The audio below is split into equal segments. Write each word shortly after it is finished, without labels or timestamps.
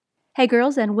Hey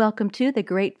girls, and welcome to the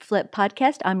Great Flip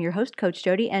Podcast. I'm your host, Coach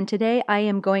Jody, and today I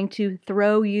am going to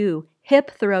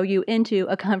hip throw you into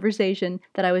a conversation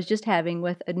that I was just having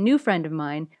with a new friend of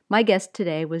mine. My guest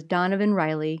today was Donavon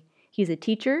Riley. He's a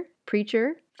teacher,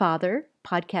 preacher, father,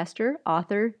 podcaster,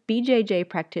 author, BJJ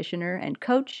practitioner, and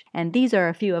coach, and these are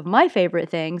a few of my favorite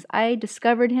things. I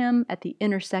discovered him at the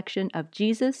intersection of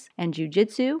Jesus and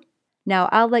Jiu-jitsu. Now,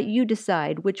 I'll let you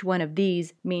decide which one of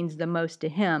these means the most to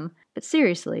him, but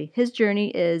seriously, his journey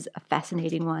is a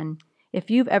fascinating one. If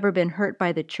you've ever been hurt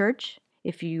by the church,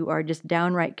 if you are just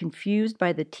downright confused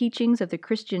by the teachings of the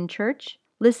Christian church,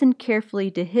 listen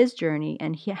carefully to his journey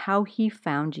and how he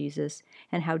found Jesus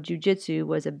and how jiu-jitsu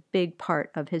was a big part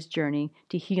of his journey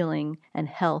to healing and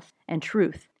health and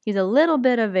truth. He's a little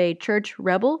bit of a church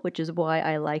rebel, which is why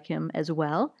I like him as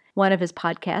well. One of his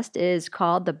podcasts is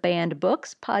called the Banned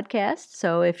Books Podcast.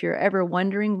 So if you're ever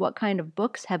wondering what kind of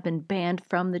books have been banned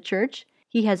from the church,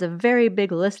 he has a very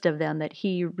big list of them that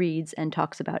he reads and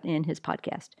talks about in his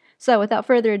podcast. So without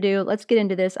further ado, let's get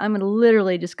into this. I'm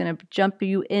literally just going to jump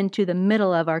you into the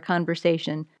middle of our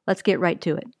conversation. Let's get right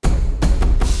to it.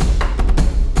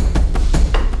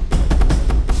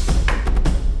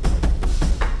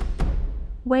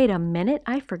 Wait a minute,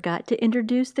 I forgot to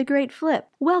introduce The Great Flip.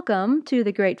 Welcome to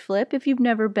The Great Flip. If you've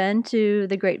never been to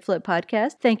The Great Flip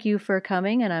podcast, thank you for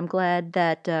coming, and I'm glad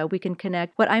that we can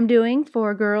connect what I'm doing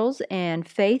for girls and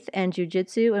faith and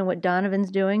jiu-jitsu and what Donavon's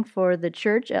doing for the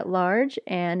church at large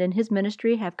and in his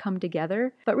ministry have come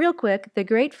together. But real quick, The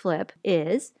Great Flip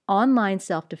is online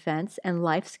self-defense and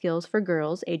life skills for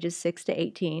girls ages 6 to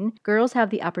 18. Girls have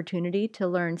the opportunity to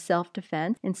learn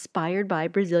self-defense inspired by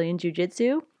Brazilian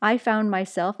jiu-jitsu. I found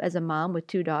myself as a mom with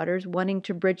 2 daughters wanting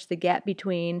to bridge the gap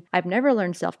between I've never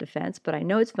learned self-defense, but I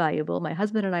know it's valuable. My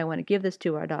husband and I want to give this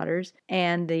to our daughters.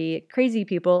 And the crazy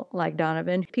people like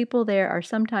Donavon, people there are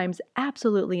sometimes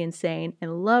absolutely insane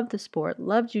and love the sport,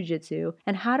 love jiu-jitsu.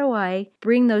 And how do I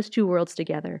bring those two worlds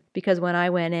together? Because when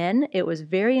I went in, it was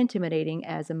very intimidating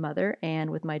as a mother and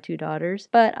with my 2 daughters.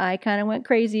 But I kind of went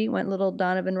crazy, went little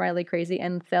Donavon Riley crazy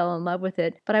and fell in love with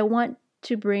it. But I want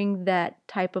to bring that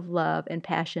type of love and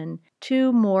passion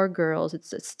to more girls.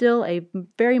 It's still a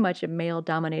very much a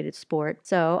male-dominated sport.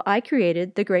 So I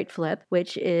created The Great Flip,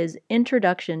 which is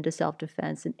introduction to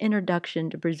self-defense, an introduction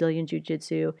to Brazilian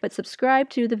Jiu-Jitsu. But subscribe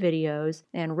to the videos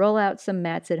and roll out some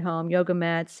mats at home, yoga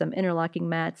mats, some interlocking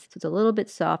mats. So it's a little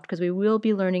bit soft because we will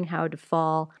be learning how to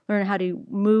fall, learn how to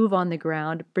move on the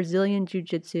ground. Brazilian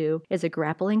Jiu-Jitsu is a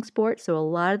grappling sport, so a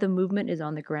lot of the movement is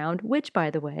on the ground, which, by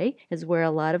the way, is where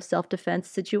a lot of self-defense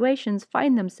situations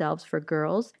find themselves for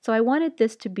girls. So I wanted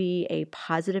this to be a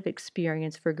positive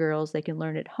experience for girls. They can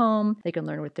learn at home, they can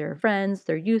learn with their friends,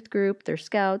 their youth group, their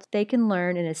scouts. They can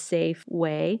learn in a safe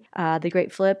way. The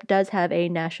Great Flip does have a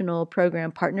national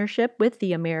program partnership with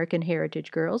the American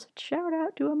Heritage Girls. Shout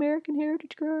out to American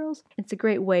Heritage Girls. It's a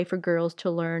great way for girls to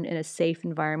learn in a safe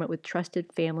environment with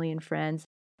trusted family and friends.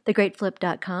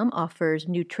 TheGreatFlip.com offers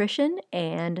nutrition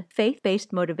and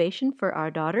faith-based motivation for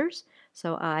our daughters.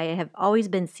 So I have always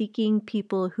been seeking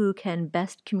people who can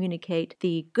best communicate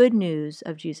the good news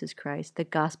of Jesus Christ, the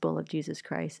gospel of Jesus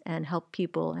Christ, and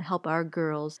help our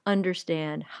girls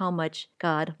understand how much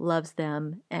God loves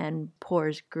them and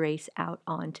pours grace out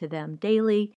onto them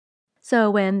daily.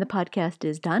 So when the podcast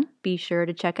is done, be sure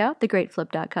to check out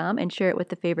thegreatflip.com and share it with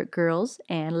the favorite girls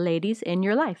and ladies in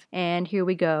your life. And here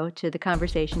we go to the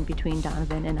conversation between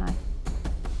Donavon and I.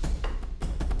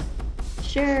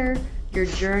 Share your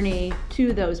journey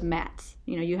to those mats.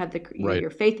 You know, you have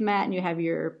your faith mat and you have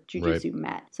your jiu-jitsu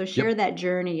mat. So share that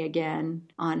journey again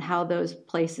on how those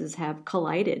places have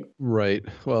collided. Right.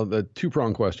 Well, the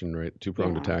two-pronged question, right?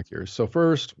 Two-pronged attack here. So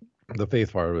first, the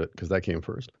faith part of it, because that came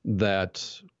first.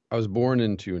 That I was born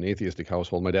into an atheistic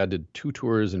household. My dad did 2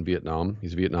 tours in Vietnam.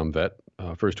 He's a Vietnam vet.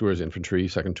 First tour as infantry,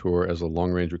 second tour as a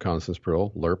long-range reconnaissance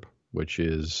patrol, LRP, which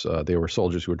is they were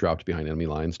soldiers who were dropped behind enemy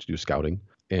lines to do scouting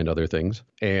and other things.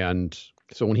 And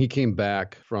so when he came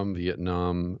back from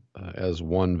Vietnam, as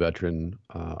one veteran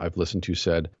I've listened to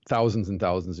said, thousands and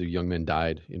thousands of young men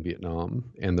died in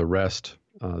Vietnam, and the rest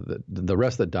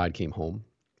that died came home.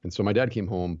 And so my dad came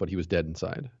home, but he was dead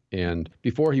inside. And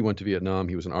before he went to Vietnam,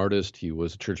 he was an artist. He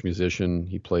was a church musician.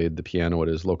 He played the piano at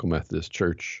his local Methodist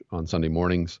church on Sunday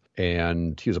mornings.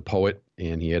 And he was a poet,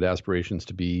 and he had aspirations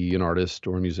to be an artist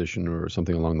or a musician or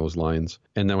something along those lines.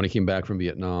 And then when he came back from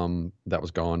Vietnam, that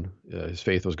was gone. His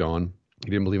faith was gone.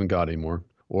 He didn't believe in God anymore.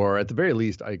 Or at the very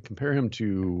least, I compare him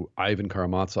to Ivan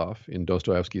Karamazov in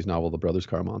Dostoevsky's novel, The Brothers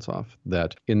Karamazov,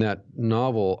 that in that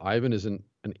novel, Ivan isn't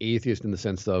an atheist in the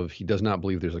sense of he does not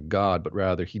believe there's a God, but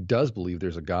rather he does believe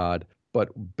there's a God but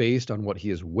based on what he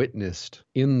has witnessed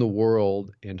in the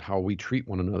world and how we treat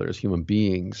one another as human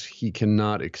beings, he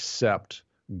cannot accept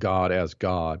God as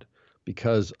God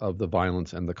because of the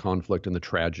violence and the conflict and the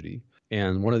tragedy.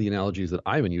 And one of the analogies that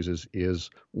Ivan uses is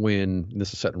when, and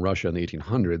this is set in Russia in the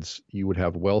 1800s, you would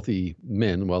have wealthy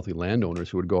men, wealthy landowners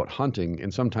who would go out hunting,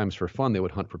 and sometimes for fun, they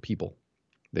would hunt for people.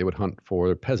 They would hunt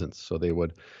for peasants.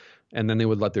 And then they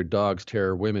would let their dogs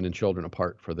tear women and children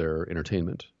apart for their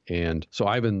entertainment. And so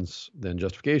Ivan's then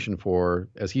justification for,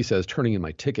 as he says, turning in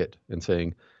my ticket and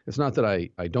saying, it's not that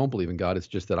I don't believe in God, it's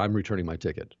just that I'm returning my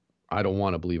ticket. I don't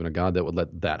want to believe in a God that would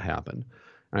let that happen.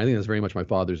 And I think that's very much my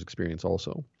father's experience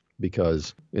also,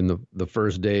 because in the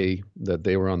first day that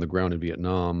they were on the ground in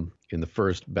Vietnam, in the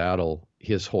first battle,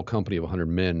 his whole company of 100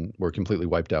 men were completely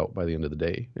wiped out by the end of the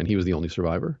day, and he was the only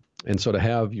survivor. And so to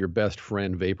have your best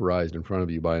friend vaporized in front of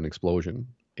you by an explosion,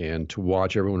 and to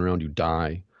watch everyone around you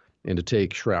die, and to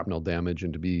take shrapnel damage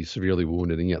and to be severely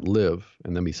wounded and yet live,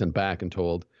 and then be sent back and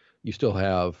told, you still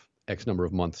have X number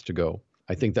of months to go.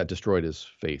 I think that destroyed his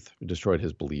faith, it destroyed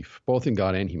his belief, both in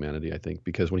God and humanity, I think,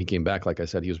 because when he came back, like I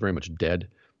said, he was very much dead.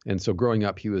 And so growing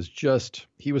up, he was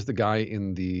the guy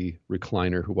in the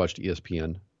recliner who watched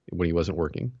ESPN when he wasn't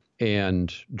working,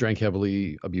 and drank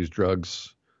heavily, abused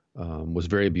drugs, was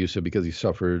very abusive because he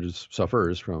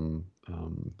suffers from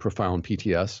profound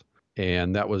PTS.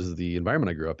 And that was the environment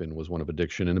I grew up in, was one of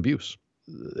addiction and abuse.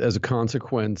 As a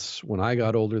consequence, when I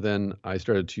got older, then I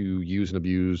started to use and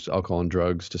abuse alcohol and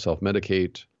drugs to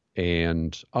self-medicate,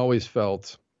 and always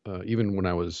felt, even when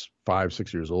I was 5,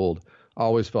 6 years old, I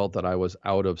always felt that I was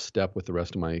out of step with the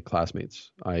rest of my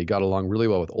classmates. I got along really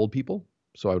well with old people,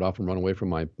 so I would often run away from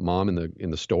my mom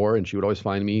in the store, and she would always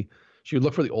find me. She would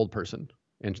look for the old person,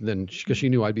 and then because she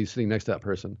knew I'd be sitting next to that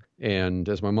person. And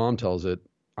as my mom tells it,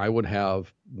 I would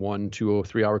have 1, 2, or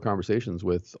 3 hour conversations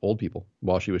with old people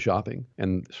while she was shopping.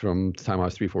 And from the time I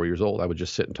was 3, 4 years old, I would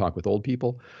just sit and talk with old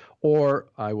people, or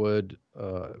I would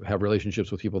have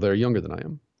relationships with people that are younger than I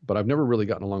am. But I've never really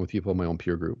gotten along with people in my own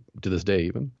peer group, to this day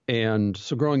even. And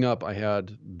so growing up, I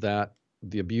had that,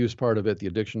 the abuse part of it, the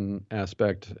addiction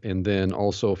aspect, and then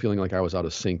also feeling like I was out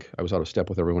of sync. I was out of step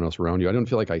with everyone else around you. I didn't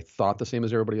feel like I thought the same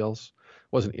as everybody else,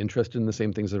 wasn't interested in the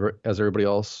same things as everybody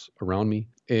else around me.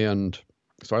 And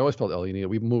so I always felt alienated.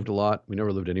 We moved a lot. We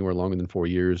never lived anywhere longer than 4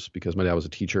 years because my dad was a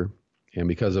teacher. And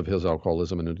because of his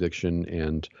alcoholism and addiction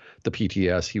and the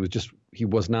PTS, he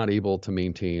was not able to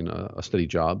maintain a steady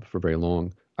job for very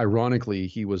long. Ironically,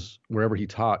 wherever he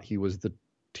taught, he was the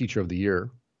teacher of the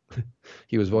year.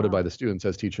 He was voted by the students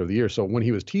as teacher of the year. So when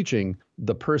he was teaching,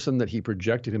 the person that he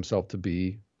projected himself to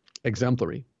be,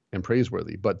 exemplary and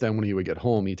praiseworthy. But then when he would get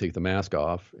home, he'd take the mask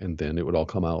off, and then it would all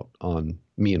come out on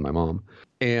me and my mom.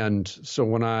 And so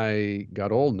when I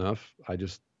got old enough, I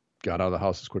just got out of the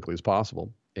house as quickly as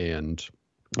possible. And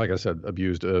like I said,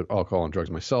 abused alcohol and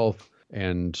drugs myself,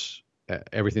 and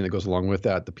everything that goes along with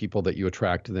that, the people that you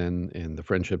attract then, and the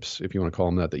friendships, if you want to call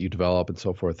them that you develop and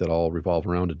so forth, that all revolve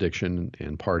around addiction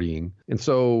and partying. And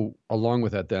so along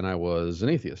with that, then I was an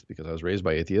atheist because I was raised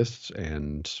by atheists,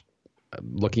 and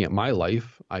looking at my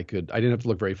life, I didn't have to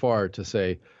look very far to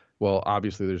say, well,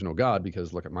 obviously there's no God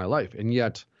because look at my life. And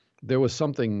yet there was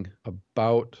something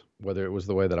about, whether it was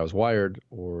the way that I was wired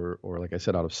or like I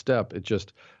said, out of step,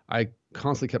 I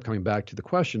constantly kept coming back to the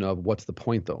question of what's the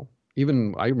point though?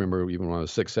 I remember even when I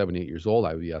was 6, 7, 8 years old,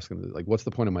 I would be asking, like, what's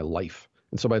the point of my life?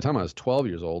 And so by the time I was 12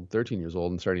 years old, 13 years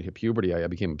old, and starting to hit puberty, I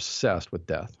became obsessed with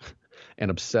death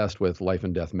and obsessed with life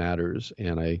and death matters.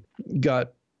 And I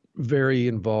got very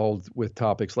involved with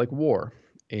topics like war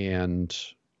and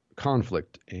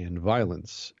conflict and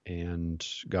violence, and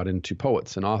got into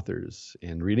poets and authors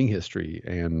and reading history,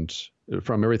 and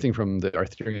from everything from the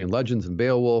Arthurian legends and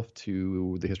Beowulf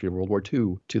to the history of World War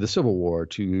II to the Civil War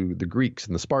to the Greeks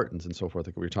and the Spartans and so forth,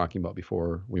 like we were talking about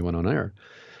before we went on air.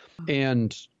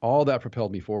 And all that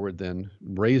propelled me forward then,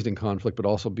 raised in conflict, but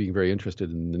also being very interested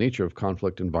in the nature of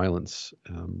conflict and violence,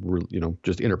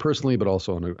 just interpersonally, but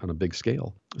also on a big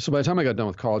scale. So by the time I got done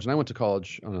with college, and I went to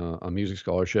college on a music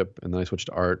scholarship, and then I switched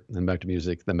to art, then back to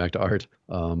music, then back to art,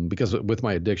 because with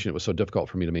my addiction, it was so difficult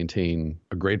for me to maintain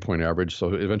a grade point average.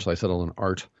 So eventually I settled on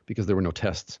art because there were no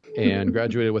tests, and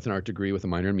graduated with an art degree with a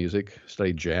minor in music,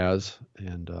 studied jazz,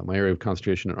 and my area of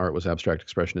concentration in art was abstract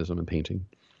expressionism and painting.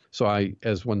 So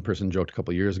as one person joked a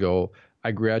couple of years ago,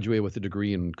 I graduated with a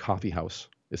degree in coffee house,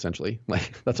 essentially.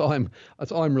 Like that's all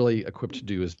I'm really equipped to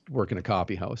do is work in a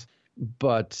coffee house.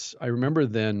 But I remember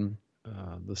then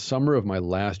the summer of my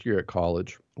last year at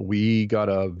college, we got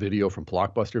a video from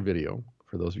Blockbuster Video,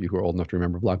 for those of you who are old enough to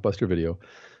remember Blockbuster Video,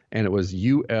 and it was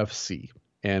UFC.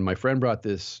 And my friend brought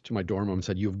this to my dorm room and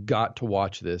said, "You've got to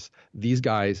watch this. These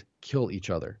guys kill each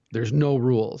other. There's no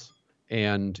rules.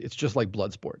 And it's just like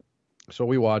blood sport." So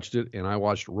we watched it, and I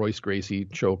watched Royce Gracie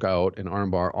choke out and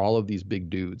armbar all of these big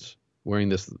dudes wearing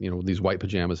this, these white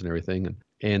pajamas and everything.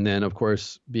 And then, of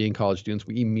course, being college students,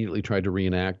 we immediately tried to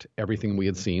reenact everything we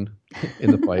had seen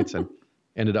in the fights and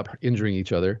ended up injuring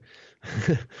each other.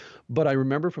 But I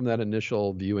remember from that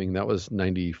initial viewing, that was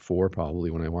 94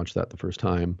 probably when I watched that the first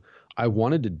time, I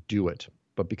wanted to do it.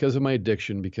 But because of my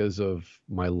addiction, because of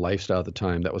my lifestyle at the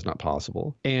time, that was not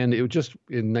possible. And it was just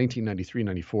in 1993,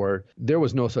 94, there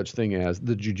was no such thing as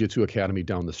the Jiu-Jitsu Academy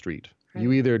down the street. Right.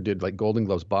 You either did like Golden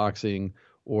Gloves boxing,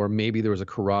 or maybe there was a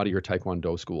karate or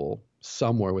taekwondo school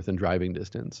somewhere within driving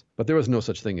distance. But there was no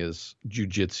such thing as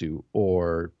jiu-jitsu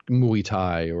or Muay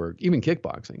Thai or even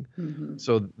kickboxing. Mm-hmm.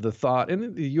 So the thought,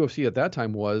 and the UFC at that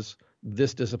time was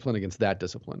this discipline against that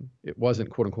discipline. It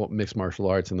wasn't quote unquote mixed martial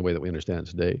arts in the way that we understand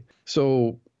it today.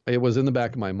 So it was in the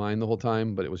back of my mind the whole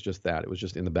time, but it was just that. It was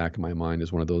just in the back of my mind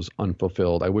as one of those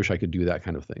unfulfilled, I wish I could do that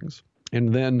kind of things.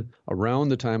 And then around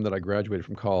the time that I graduated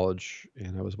from college,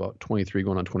 and I was about 23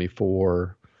 going on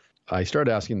 24, I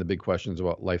started asking the big questions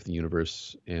about life, the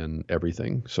universe, and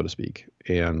everything, so to speak,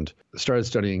 and started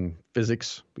studying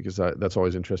physics because that's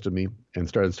always interested me, and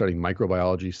started studying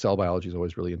microbiology. Cell biology has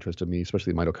always really interested me,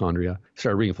 especially mitochondria.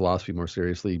 Started reading philosophy more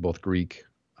seriously, both Greek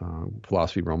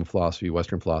philosophy, Roman philosophy,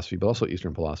 Western philosophy, but also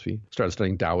Eastern philosophy. Started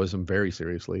studying Taoism very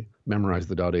seriously, memorized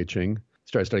the Tao Te Ching.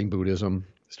 Started studying Buddhism,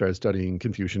 started studying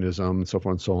Confucianism, and so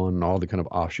forth and so on, and all the kind of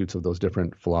offshoots of those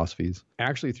different philosophies.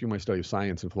 Actually, through my study of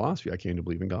science and philosophy, I came to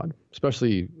believe in God,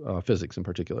 especially physics in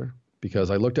particular, because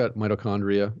I looked at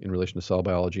mitochondria in relation to cell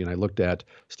biology, and I looked at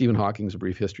Stephen Hawking's A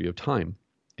Brief History of Time,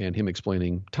 and him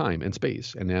explaining time and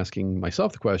space, and asking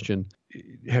myself the question,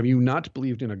 have you not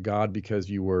believed in a God because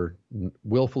you were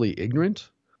willfully ignorant,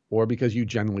 or because you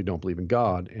genuinely don't believe in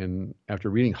God? And after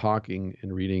reading Hawking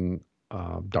and reading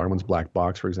Darwin's Black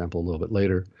Box, for example, a little bit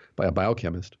later by a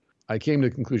biochemist, I came to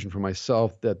the conclusion for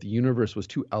myself that the universe was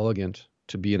too elegant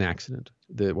to be an accident,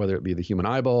 that whether it be the human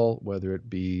eyeball, whether it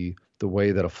be the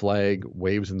way that a flag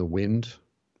waves in the wind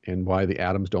and why the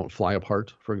atoms don't fly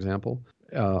apart, for example,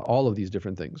 all of these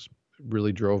different things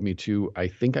really drove me to, I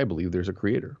think I believe there's a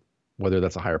creator, whether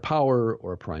that's a higher power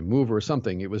or a prime mover or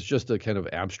something. It was just a kind of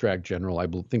abstract general, I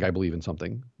think I believe in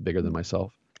something bigger than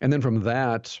myself. And then from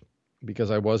that,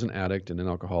 because I was an addict and an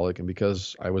alcoholic, and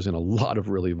because I was in a lot of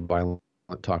really violent,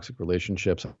 toxic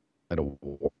relationships, I had a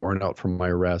warrant out from my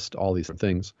arrest, all these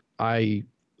things, I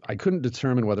couldn't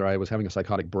determine whether I was having a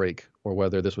psychotic break or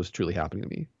whether this was truly happening to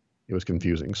me. It was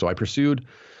confusing. So I pursued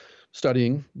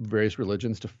studying various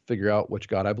religions to figure out which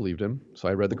God I believed in. So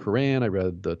I read the Quran, I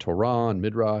read the Torah and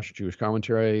Midrash, Jewish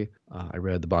commentary, I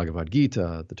read the Bhagavad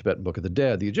Gita, the Tibetan Book of the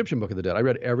Dead, the Egyptian Book of the Dead. I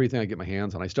read everything I get my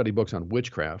hands on. I studied books on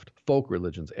witchcraft, folk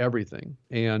religions, everything.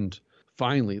 And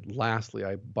finally, lastly,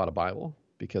 I bought a Bible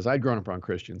because I'd grown up around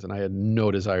Christians and I had no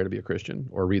desire to be a Christian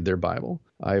or read their Bible.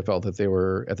 I felt that they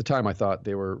were, at the time, I thought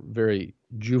they were very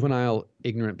juvenile,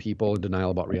 ignorant people in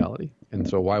denial about reality. And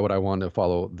so why would I want to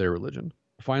follow their religion?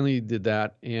 Finally did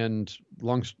that, and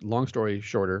long story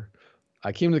shorter,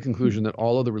 I came to the conclusion that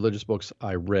all of the religious books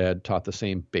I read taught the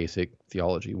same basic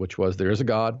theology, which was there is a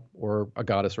God or a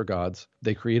goddess or gods.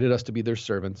 They created us to be their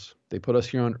servants. They put us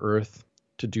here on earth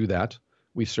to do that.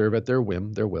 We serve at their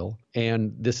whim, their will.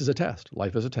 And this is a test.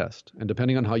 Life is a test. And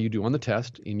depending on how you do on the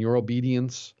test, in your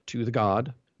obedience to the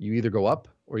God, you either go up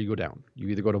or you go down. You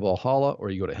either go to Valhalla or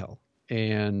you go to hell.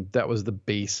 And that was the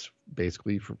base,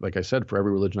 basically, for, like I said, for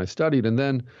every religion I studied. And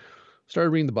then started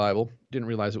reading the Bible. Didn't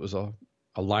realize it was a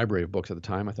library of books at the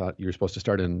time. I thought you were supposed to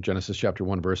start in Genesis chapter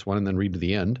 1, verse 1, and then read to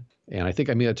the end. And I think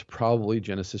I made it to probably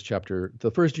Genesis chapter,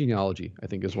 the first genealogy, I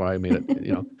think is where I made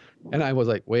it, And I was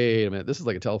like, wait a minute, this is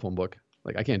like a telephone book.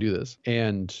 Like, I can't do this.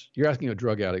 And you're asking a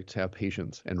drug addict to have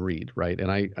patience and read, right?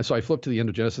 And so I flipped to the end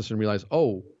of Genesis and realized,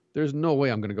 oh, there's no way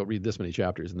I'm going to go read this many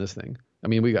chapters in this thing. I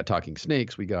mean, we got talking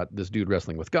snakes. We got this dude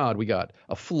wrestling with God. We got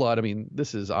a flood. I mean,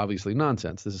 this is obviously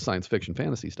nonsense. This is science fiction,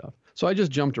 fantasy stuff. So I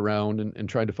just jumped around and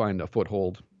tried to find a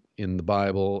foothold in the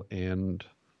Bible and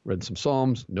read some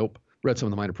Psalms. Nope. Read some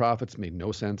of the Minor Prophets. Made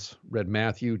no sense. Read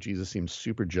Matthew. Jesus seemed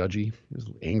super judgy. He was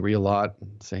angry a lot,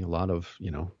 saying a lot of,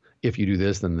 if you do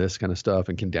this, then this kind of stuff,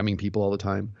 and condemning people all the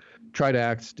time. Tried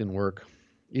Acts, didn't work.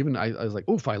 Even I was like,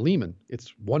 oh, Philemon,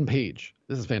 it's one page.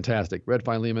 This is fantastic. Read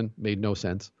Philemon, made no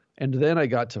sense. And then I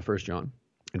got to 1 John.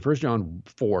 And 1 John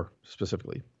 4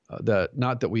 specifically, that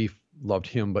not that we loved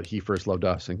him, but he first loved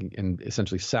us and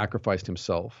essentially sacrificed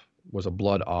himself, was a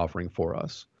blood offering for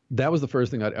us. That was the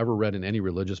first thing I'd ever read in any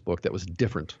religious book that was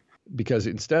different. Because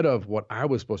instead of what I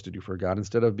was supposed to do for God,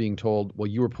 instead of being told, well,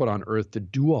 you were put on earth to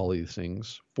do all these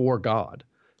things for God,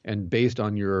 and based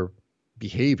on your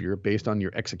behavior, based on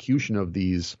your execution of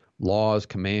these laws,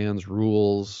 commands,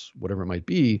 rules, whatever it might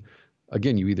be,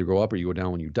 again, you either go up or you go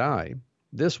down when you die.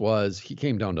 This was, he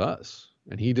came down to us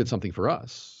and he did something for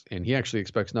us, and he actually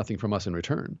expects nothing from us in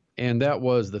return. And that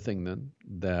was the thing then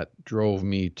that drove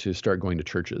me to start going to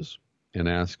churches and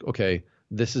ask, okay,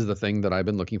 this is the thing that I've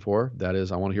been looking for. That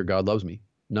is, I want to hear God loves me,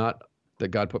 not that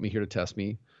God put me here to test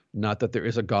me, not that there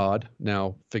is a God.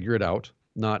 Now figure it out.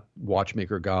 Not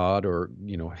watchmaker God or,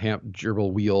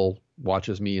 gerbil wheel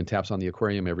watches me and taps on the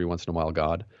aquarium every once in a while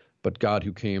God, but God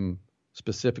who came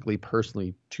specifically,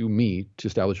 personally to me to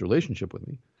establish a relationship with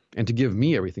me and to give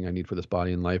me everything I need for this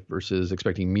body and life versus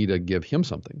expecting me to give him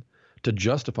something to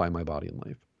justify my body and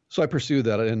life. So I pursued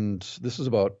that. And this is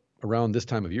about around this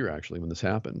time of year, actually, when this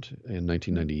happened in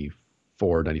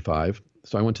 1994, 95.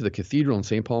 So I went to the cathedral in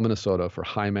St. Paul, Minnesota for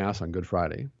High Mass on Good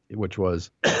Friday, which was,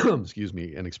 excuse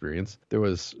me, an experience. There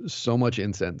was so much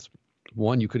incense.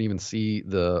 One, you couldn't even see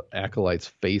the acolyte's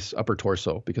face, upper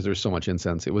torso, because there's so much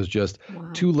incense. It was just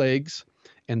two legs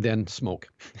and then smoke.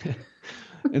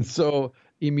 And so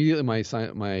immediately my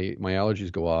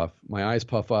allergies go off. My eyes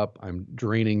puff up. I'm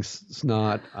draining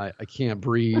snot. I can't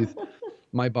breathe.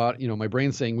 My body, my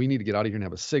brain's saying, we need to get out of here and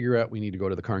have a cigarette. We need to go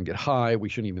to the car and get high. We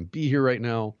shouldn't even be here right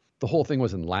now. The whole thing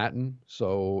was in Latin,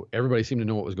 so everybody seemed to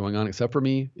know what was going on except for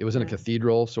me. It was in a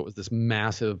cathedral, so it was this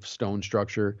massive stone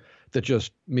structure that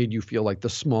just made you feel like the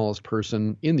smallest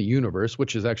person in the universe,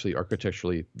 which is actually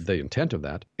architecturally the intent of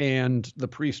that. And the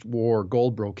priest wore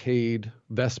gold brocade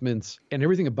vestments, and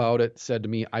everything about it said to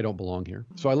me, I don't belong here.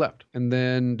 So I left, and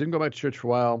then didn't go back to church for a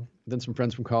while. Then some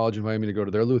friends from college invited me to go to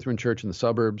their Lutheran church in the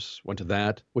suburbs, went to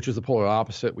that, which was the polar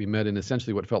opposite. We met in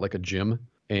essentially what felt like a gym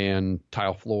and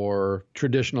tile floor,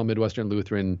 traditional Midwestern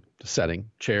Lutheran setting,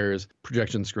 chairs,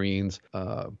 projection screens,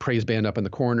 praise band up in the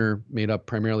corner, made up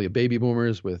primarily of baby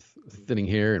boomers with thinning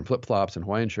hair and flip-flops and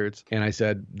Hawaiian shirts. And I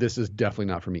said, this is definitely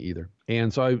not for me either.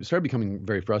 And so I started becoming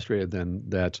very frustrated then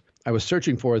that I was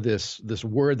searching for this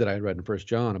word that I had read in 1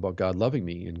 John about God loving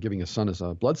me and giving his son as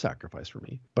a blood sacrifice for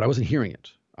me, but I wasn't hearing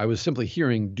it. I was simply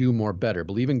hearing, do more, better.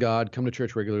 Believe in God, come to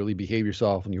church regularly, behave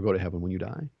yourself, and you'll go to heaven when you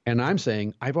die. And I'm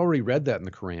saying, I've already read that in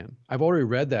the Quran. I've already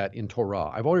read that in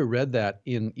Torah. I've already read that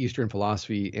in Eastern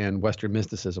philosophy and Western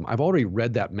mysticism. I've already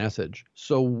read that message.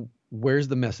 So where's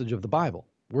the message of the Bible?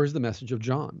 Where's the message of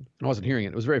John? And I wasn't hearing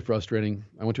it. It was very frustrating.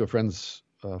 I went to a friend's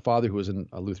father who was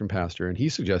a Lutheran pastor, and he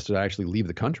suggested I actually leave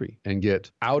the country and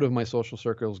get out of my social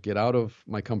circles, get out of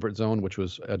my comfort zone, which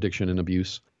was addiction and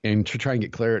abuse, and to try and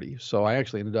get clarity. So I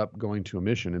actually ended up going to a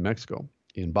mission in Mexico,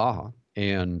 in Baja,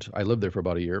 and I lived there for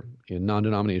about a year in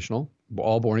non-denominational,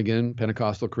 all born again,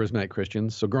 Pentecostal, charismatic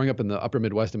Christians. So growing up in the upper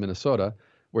Midwest in Minnesota,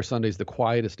 where Sunday's the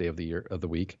quietest day of the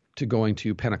week, to going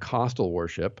to Pentecostal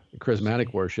worship,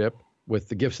 charismatic worship, with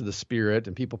the gifts of the Spirit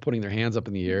and people putting their hands up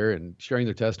in the air and sharing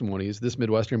their testimonies, this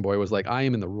Midwestern boy was like, I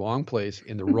am in the wrong place,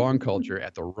 in the wrong culture,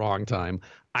 at the wrong time.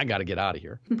 I got to get out of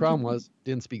here. The problem was,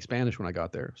 didn't speak Spanish when I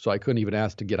got there, so I couldn't even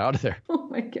ask to get out of there. Oh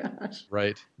my gosh.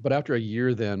 Right. But after a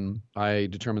year then, I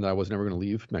determined that I was never going to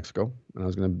leave Mexico, and I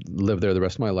was going to live there the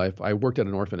rest of my life. I worked at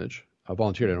an orphanage. I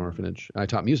volunteered at an orphanage, and I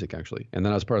taught music, actually. And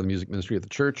then I was part of the music ministry at the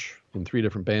church in 3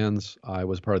 different bands. I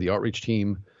was part of the outreach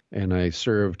team, and I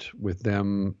served with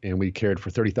them, and we cared for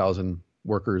 30,000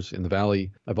 workers in the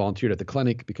valley. I volunteered at the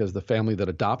clinic because the family that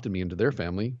adopted me into their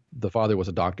family, the father was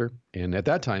a doctor. And at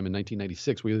that time, in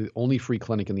 1996, we were the only free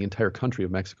clinic in the entire country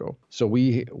of Mexico. So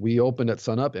we opened at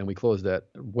sunup and we closed at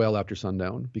well after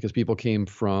sundown because people came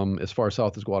from as far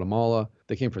south as Guatemala.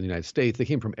 They came from the United States. They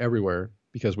came from everywhere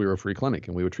because we were a free clinic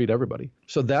and we would treat everybody.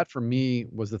 So that for me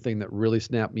was the thing that really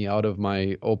snapped me out of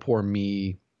my, oh, poor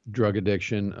me, drug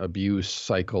addiction, abuse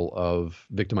cycle of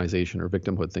victimization or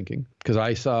victimhood thinking. Because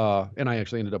I saw, and I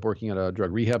actually ended up working at a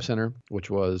drug rehab center, which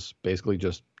was basically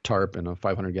just tarp and a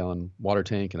 500-gallon water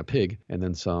tank and a pig, and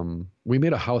then some. We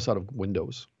made a house out of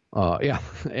windows.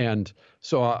 And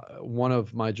so one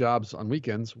of my jobs on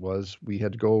weekends was we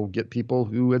had to go get people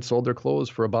who had sold their clothes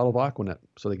for a bottle of Aquanet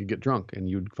so they could get drunk, and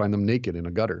you'd find them naked in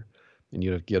a gutter, and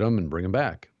you'd get them and bring them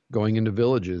back. Going into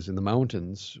villages in the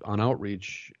mountains on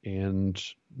outreach and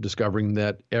discovering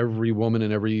that every woman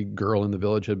and every girl in the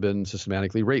village had been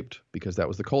systematically raped because that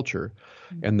was the culture.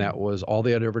 Mm-hmm. And that was all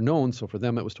they had ever known. So for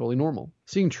them, it was totally normal.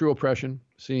 Seeing true oppression,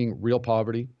 seeing real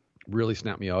poverty really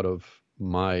snapped me out of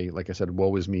my, like I said,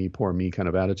 woe is me, poor me kind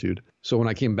of attitude. So when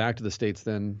I came back to the States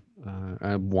then,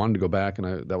 I wanted to go back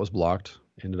and that was blocked.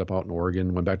 Ended up out in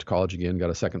Oregon, went back to college again,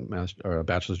 got a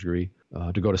bachelor's degree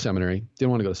to go to seminary. Didn't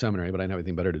want to go to seminary, but I didn't have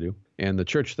anything better to do. And the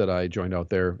church that I joined out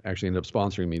there actually ended up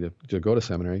sponsoring me to go to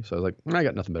seminary. So I was like, I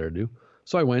got nothing better to do.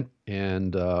 So I went,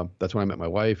 and that's when I met my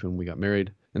wife, and we got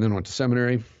married, and then went to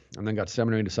seminary, and then got to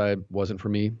seminary and decided wasn't for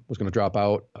me, was going to drop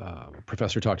out. A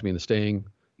professor talked me into staying,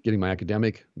 getting my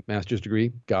academic master's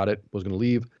degree, got it, was going to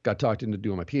leave, got talked into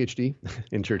doing my PhD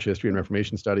in church history and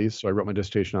Reformation studies. So I wrote my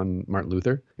dissertation on Martin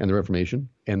Luther and the Reformation,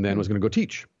 and then was going to go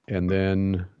teach. And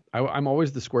then I'm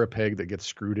always the square peg that gets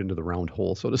screwed into the round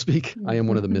hole, so to speak. I am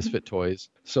one of the misfit toys.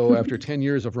 So after 10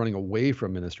 years of running away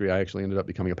from ministry, I actually ended up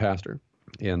becoming a pastor.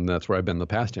 And that's where I've been the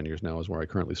past 10 years now, is where I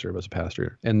currently serve as a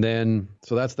pastor. And then,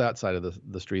 so that's that side of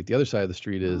the street. The other side of the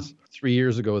street is 3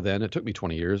 years ago then, it took me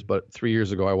 20 years, but 3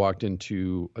 years ago, I walked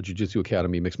into a jiu-jitsu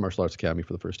academy, mixed martial arts academy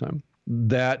for the first time.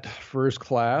 That first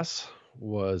class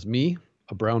was me,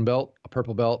 a brown belt, a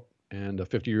purple belt, and a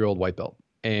 50-year-old white belt.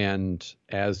 And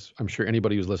as I'm sure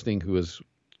anybody who's listening who has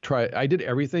I did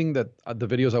everything that the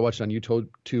videos I watched on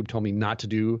YouTube told me not to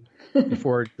do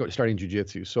before starting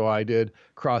jiu-jitsu. So I did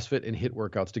CrossFit and HIIT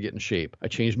workouts to get in shape. I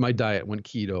changed my diet, went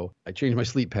keto. I changed my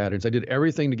sleep patterns. I did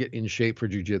everything to get in shape for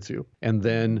jiu-jitsu. And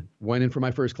then went in for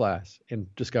my first class and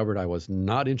discovered I was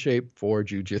not in shape for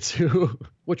jiu-jitsu,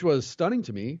 which was stunning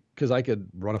to me because I could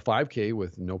run a 5K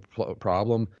with no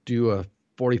problem, do a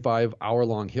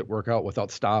 45-hour-long HIIT workout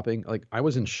without stopping. Like, I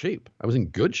was in shape. I was in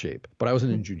good shape, but I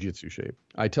wasn't in jiu-jitsu shape.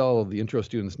 I tell the intro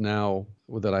students now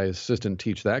that I assist and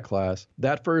teach that class,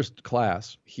 that first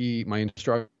class, my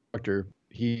instructor,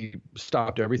 he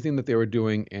stopped everything that they were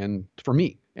doing and for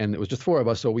me, and it was just 4 of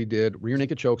us. So we did rear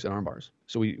naked chokes and arm bars.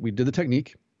 So we did the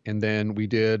technique, and then we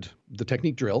did the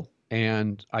technique drill.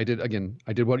 And I did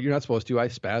what you're not supposed to. I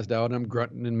spazzed out and I'm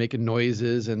grunting and making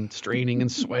noises and straining and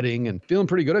sweating and feeling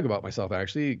pretty good about myself,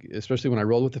 actually, especially when I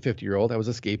rolled with the 50-year-old. I was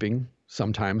escaping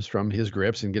sometimes from his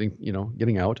grips and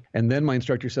getting out. And then my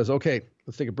instructor says, okay,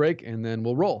 let's take a break and then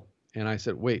we'll roll. And I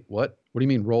said, wait, what? What do you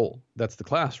mean roll? That's the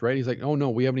class, right? He's like, oh, no,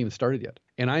 we haven't even started yet.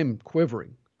 And I'm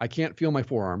quivering. I can't feel my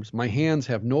forearms. My hands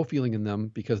have no feeling in them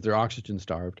because they're oxygen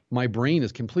starved. My brain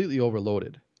is completely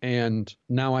overloaded. And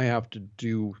now I have to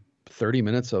do 30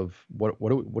 minutes of what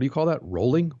do you call that?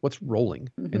 Rolling? What's rolling?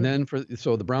 Mm-hmm. And then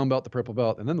so the brown belt, the purple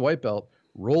belt, and then the white belt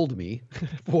rolled me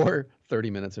for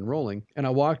 30 minutes in rolling. And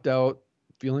I walked out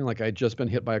feeling like I'd just been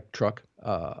hit by a truck.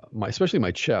 Especially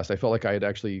my chest. I felt like I had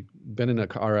actually been in a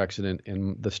car accident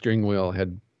and the steering wheel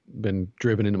had been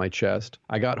driven into my chest.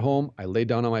 I got home, I laid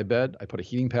down on my bed, I put a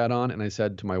heating pad on, and I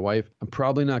said to my wife, I'm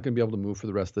probably not going to be able to move for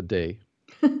the rest of the day.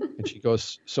 And she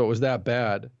goes, so it was that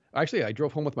bad? Actually, I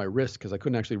drove home with my wrist because I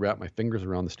couldn't actually wrap my fingers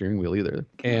around the steering wheel either.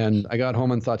 And I got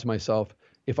home and thought to myself,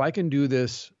 if I can do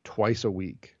this twice a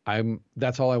week,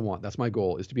 that's all I want. That's my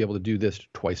goal, is to be able to do this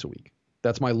twice a week.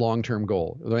 That's my long-term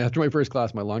goal. After my first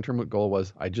class, my long-term goal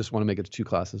was I just want to make it to 2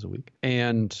 classes a week.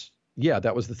 And yeah,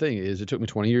 that was the thing, is it took me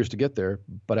 20 years to get there.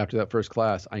 But after that first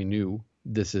class, I knew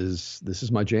this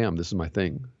is my jam. This is my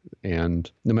thing. And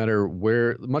no matter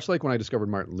where, much like when I discovered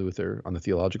Martin Luther on the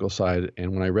theological side,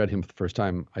 and when I read him for the first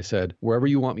time, I said, wherever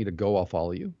you want me to go, I'll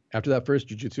follow you. After that first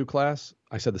jiu-jitsu class,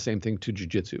 I said the same thing to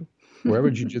jiu-jitsu. Wherever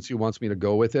jiu-jitsu wants me to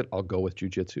go with it, I'll go with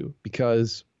jiu-jitsu.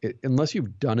 Because unless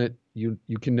you've done it, you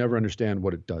can never understand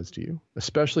what it does to you,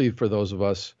 especially for those of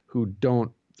us who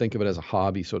don't think of it as a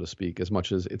hobby, so to speak, as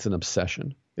much as it's an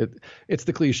obsession. It's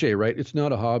the cliche, right? It's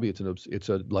not a hobby. It's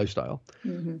a lifestyle.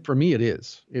 Mm-hmm. For me, it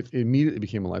is. It immediately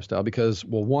became a lifestyle because,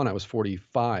 well, one, I was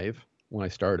 45 when I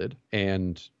started,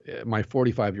 and my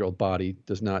 45-year-old body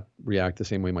does not react the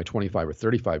same way my 25 or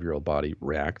 35-year-old body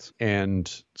reacts. And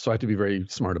so I have to be very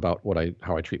smart about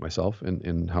how I treat myself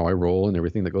and how I roll and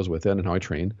everything that goes with it and how I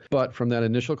train. But from that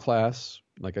initial class,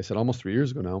 like I said, almost 3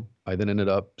 years ago now, I then ended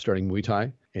up starting Muay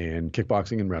Thai and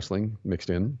kickboxing and wrestling mixed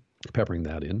in, peppering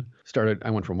that in. I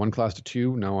went from 1 class to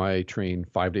 2. Now I train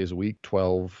 5 days a week,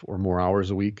 12 or more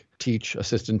hours a week,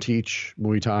 assist and teach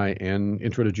Muay Thai and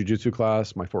intro to jiu-jitsu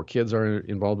class. My 4 kids are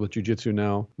involved with jiu-jitsu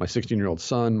now. My 16-year-old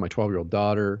son, my 12-year-old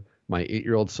daughter, my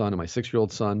 8-year-old son, and my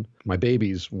 6-year-old son. My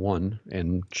baby's 1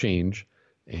 and change.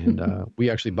 And we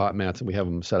actually bought mats and we have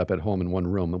them set up at home in one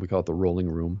room, and we call it the rolling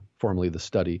room, formerly the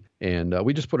study. And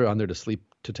we just put her on there to sleep,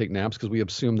 to take naps, because we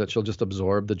assume that she'll just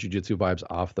absorb the jiu-jitsu vibes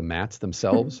off the mats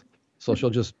themselves. So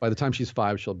she'll just, by the time she's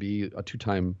 5, she'll be a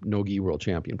 2-time no-gi world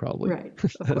champion probably. Right, of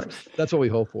course. That's what we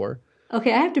hope for.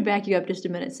 Okay, I have to back you up just a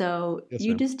minute. So Yes,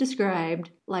 you ma'am. just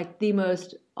described like the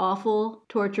most awful,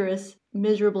 torturous,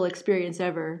 miserable experience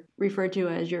ever, referred to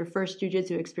as your first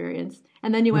jujitsu experience.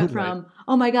 And then you went Right. from,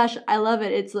 oh my gosh, I love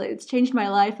it. It's changed my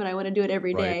life and I want to do it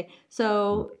every Right. day.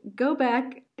 So go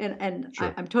back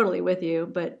Sure. I'm totally with you,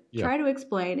 but Yeah. try to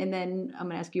explain. And then I'm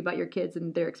going to ask you about your kids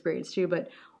and their experience too. But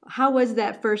how was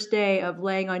that first day of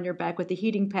laying on your back with the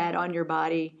heating pad on your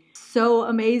body? So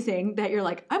amazing that you're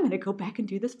like, I'm going to go back and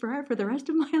do this for the rest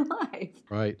of my life.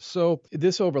 Right. So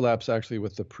this overlaps actually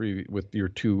with with your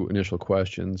two initial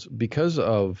questions because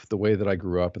of the way that I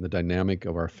grew up and the dynamic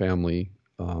of our family,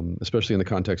 especially in the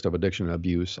context of addiction and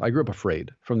abuse. I grew up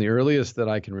afraid from the earliest that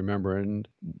I can remember, and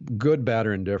good, bad,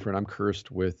 or indifferent. I'm cursed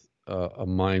with a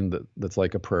mind that's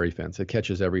like a prairie fence. It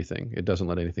catches everything. It doesn't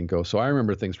let anything go. So I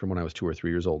remember things from when I was 2 or 3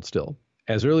 years old. Still,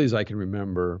 as early as I can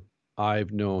remember,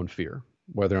 I've known fear,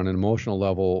 whether on an emotional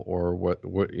level or what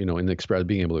in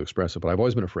being able to express it. But I've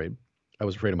always been afraid. I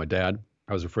was afraid of my dad.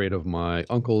 I was afraid of my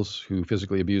uncles who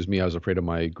physically abused me. I was afraid of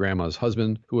my grandma's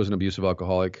husband, who was an abusive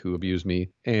alcoholic who abused me.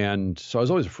 And so I was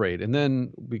always afraid. And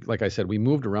then, like I said, we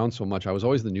moved around so much. I was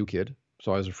always the new kid.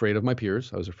 So I was afraid of my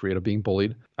peers. I was afraid of being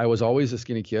bullied. I was always a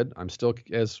skinny kid. I'm still,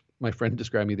 as my friend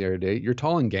described me the other day, you're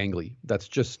tall and gangly. That's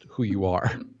just who you are.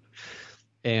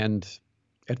 And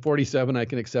at 47, I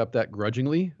can accept that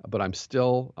grudgingly, but I'm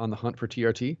still on the hunt for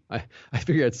TRT. I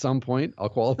figure at some point I'll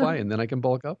qualify and then I can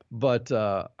bulk up. But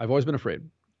I've always been afraid.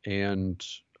 And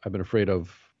I've been afraid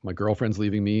of my girlfriends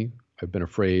leaving me. I've been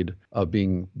afraid of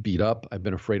being beat up. I've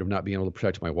been afraid of not being able to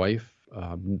protect my wife.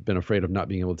 Been afraid of not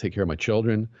being able to take care of my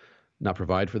children, not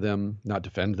provide for them, not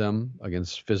defend them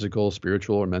against physical,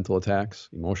 spiritual, or mental attacks,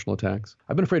 emotional attacks.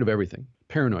 I've been afraid of everything.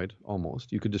 Paranoid,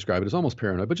 almost. You could describe it as almost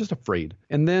paranoid, but just afraid.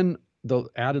 And then the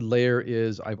added layer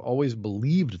is I've always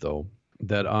believed, though,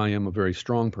 that I am a very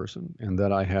strong person and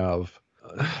that I have,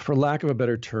 for lack of a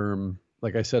better term,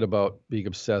 like I said about being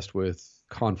obsessed with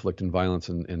conflict and violence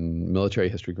in military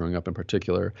history growing up in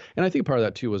particular. And I think part of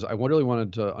that, too, was I really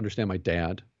wanted to understand my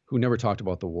dad, who never talked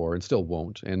about the war and still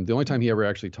won't. And the only time he ever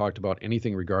actually talked about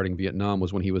anything regarding Vietnam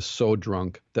was when he was so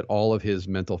drunk that all of his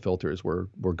mental filters were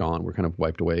gone, were kind of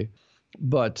wiped away.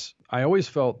 But I always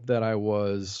felt that I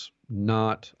was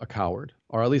not a coward,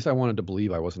 or at least I wanted to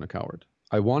believe I wasn't a coward.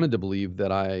 I wanted to believe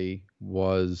that I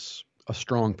was a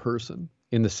strong person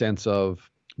in the sense of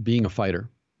being a fighter,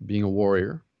 being a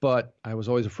warrior. But I was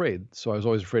always afraid. So I was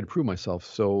always afraid to prove myself.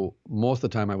 So most of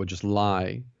the time I would just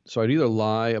lie. So I'd either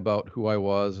lie about who I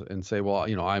was and say, well,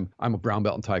 I'm a brown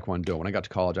belt in Taekwondo. When I got to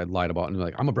college, I'd lied about it and be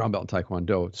like, I'm a brown belt in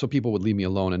Taekwondo. So people would leave me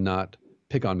alone and not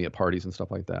pick on me at parties and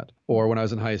stuff like that. Or when I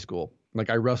was in high school, like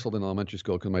I wrestled in elementary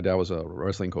school because my dad was a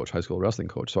wrestling coach, high school wrestling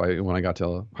coach. So when I got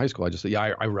to high school, I just said,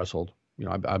 yeah, I wrestled.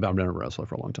 I've been a wrestler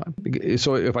for a long time.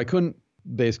 So if I couldn't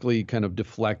basically kind of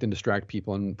deflect and distract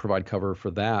people and provide cover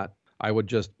for that, I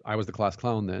was the class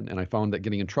clown then. And I found that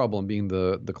getting in trouble and being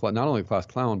not only the class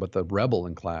clown, but the rebel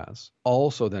in class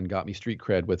also then got me street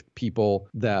cred with people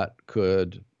that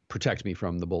could protect me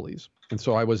from the bullies. And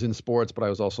so I was in sports, but I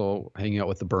was also hanging out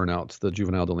with the burnouts, the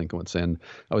juvenile delinquents, and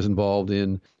I was involved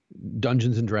in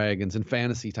Dungeons and Dragons and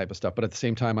fantasy type of stuff. But at the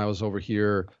same time, I was over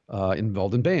here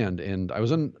involved in band, and I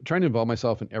was trying to involve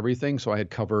myself in everything, so I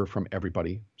had cover from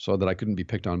everybody, so that I couldn't be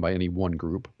picked on by any one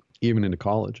group, even into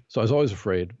college. So I was always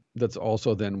afraid. That's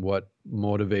also then what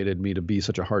motivated me to be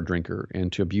such a hard drinker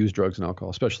and to abuse drugs and alcohol,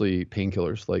 especially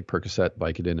painkillers like Percocet,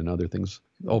 Vicodin, and other things,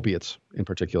 opiates in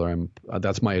particular.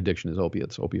 That's my addiction, is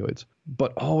opioids.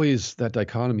 But always that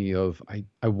dichotomy of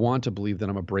I want to believe that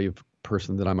I'm a brave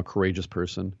person, that I'm a courageous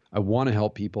person. I want to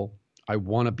help people. I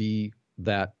want to be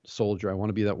that soldier. I want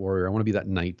to be that warrior. I want to be that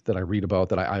knight that I read about,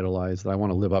 that I idolize, that I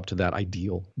want to live up to that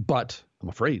ideal. But I'm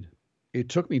afraid. It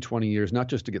took me 20 years, not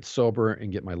just to get sober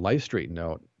and get my life straightened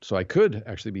out, so I could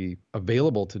actually be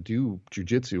available to do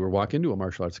jiu-jitsu or walk into a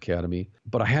martial arts academy,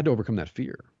 but I had to overcome that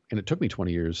fear. And it took me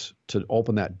 20 years to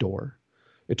open that door.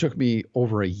 It took me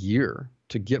over a year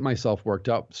to get myself worked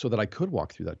up so that I could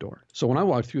walk through that door. So when I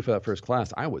walked through for that first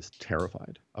class, I was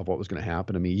terrified of what was going to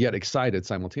happen to me, yet excited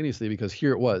simultaneously, because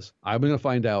here it was. I'm going to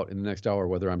find out in the next hour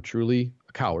whether I'm truly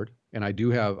a coward, and I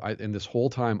do have, in this whole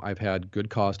time, I've had good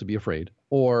cause to be afraid,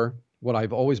 or what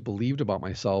I've always believed about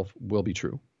myself will be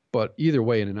true. But either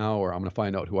way, in an hour, I'm going to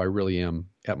find out who I really am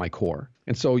at my core.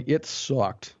 And so it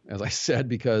sucked, as I said,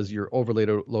 because you're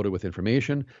loaded with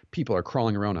information. People are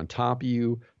crawling around on top of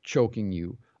you, choking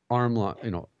you,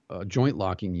 joint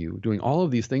locking you, doing all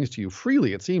of these things to you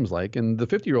freely, it seems like. And the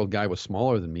 50-year-old guy was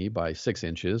smaller than me by 6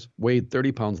 inches, weighed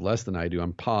 30 pounds less than I do,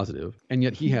 I'm positive. And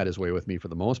yet he had his way with me for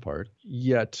the most part.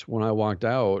 Yet when I walked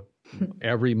out,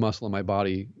 every muscle in my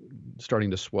body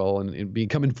starting to swell and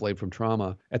become inflamed from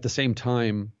trauma. At the same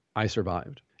time, I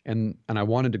survived. And I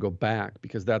wanted to go back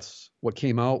because that's what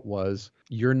came out was,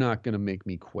 you're not going to make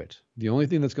me quit. The only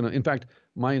thing that's going to, in fact,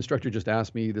 my instructor just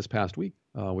asked me this past week,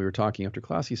 we were talking after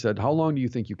class, he said, how long do you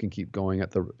think you can keep going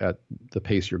at the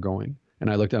pace you're going? And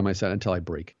I looked at him, I said, until I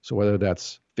break. So whether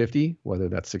that's 50, whether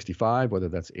that's 65, whether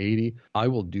that's 80, I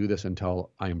will do this until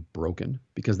I'm broken,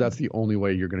 because that's the only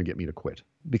way you're going to get me to quit.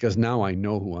 Because now I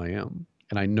know who I am.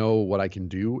 And I know what I can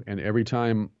do. And every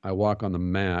time I walk on the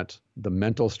mat, the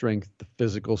mental strength, the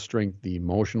physical strength, the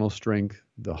emotional strength,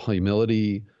 the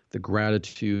humility, the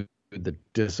gratitude, the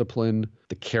discipline,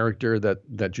 the character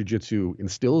that jiu-jitsu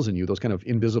instills in you, those kind of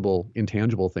invisible,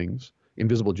 intangible things,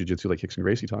 invisible jiu-jitsu like Hickson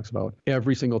Gracie talks about.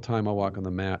 Every single time I walk on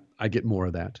the mat, I get more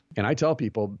of that. And I tell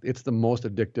people it's the most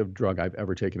addictive drug I've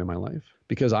ever taken in my life,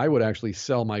 because I would actually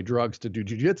sell my drugs to do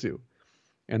jiu-jitsu.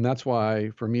 And that's why,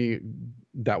 for me,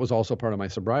 that was also part of my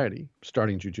sobriety,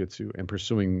 starting jiu-jitsu and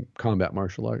pursuing combat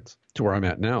martial arts to where I'm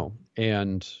at now.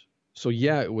 And so,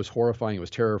 yeah, it was horrifying. It was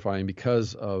terrifying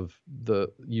because of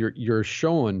you're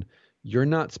shown you're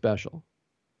not special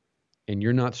and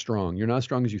you're not strong. You're not as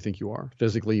strong as you think you are,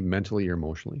 physically, mentally, or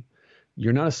emotionally.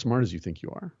 You're not as smart as you think you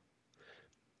are.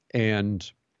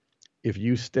 And if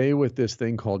you stay with this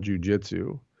thing called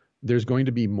jiu-jitsu, there's going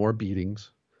to be more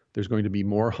beatings. There's going to be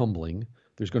more humbling.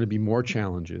 There's going to be more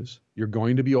challenges. You're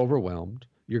going to be overwhelmed.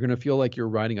 You're going to feel like you're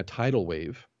riding a tidal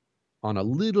wave on a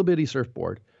little bitty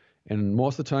surfboard. And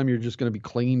most of the time, you're just going to be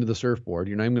clinging to the surfboard.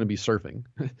 You're not even going to be surfing.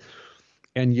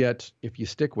 And yet, if you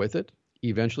stick with it,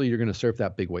 eventually you're going to surf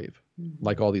that big wave,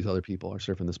 like all these other people are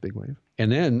surfing this big wave.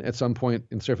 And then at some point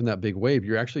in surfing that big wave,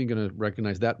 you're actually going to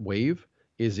recognize that wave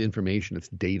is information, it's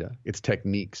data, it's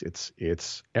techniques,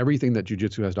 it's everything that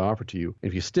jiu-jitsu has to offer to you.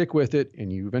 If you stick with it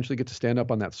and you eventually get to stand up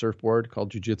on that surfboard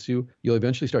called jiu-jitsu, you'll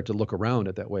eventually start to look around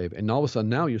at that wave. And all of a sudden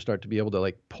now you start to be able to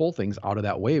like pull things out of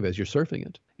that wave as you're surfing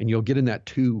it. And you'll get in that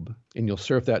tube and you'll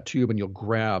surf that tube and you'll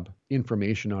grab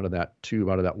information out of that tube,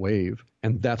 out of that wave.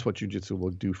 And that's what jiu-jitsu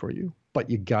will do for you. But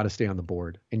you got to stay on the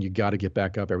board and you got to get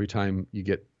back up every time you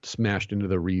get smashed into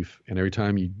the reef, and every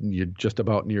time you're just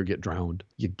about near get drowned.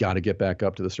 You got to get back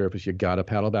up to the surface. You got to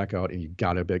paddle back out, and you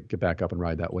got to get back up and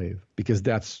ride that wave, because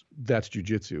that's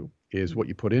jiu-jitsu. Is what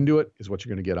you put into it is what you're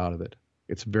going to get out of it.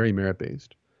 It's very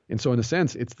merit-based. And so in a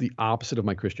sense, it's the opposite of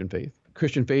my Christian faith.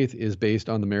 Christian faith is based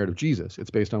on the merit of Jesus. It's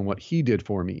based on what he did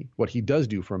for me, what he does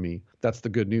do for me. That's the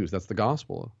good news. That's the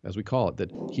gospel, as we call it,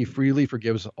 that he freely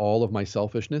forgives all of my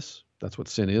selfishness. That's what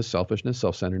sin is, selfishness,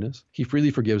 self-centeredness. He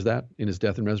freely forgives that in his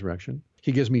death and resurrection.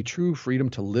 He gives me true freedom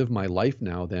to live my life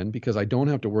now then, because I don't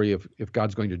have to worry if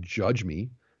God's going to judge me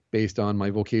based on my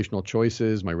vocational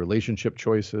choices, my relationship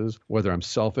choices, whether I'm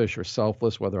selfish or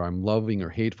selfless, whether I'm loving or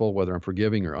hateful, whether I'm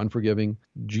forgiving or unforgiving.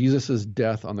 Jesus'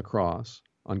 death on the cross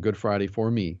on Good Friday for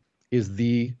me is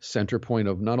the center point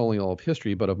of not only all of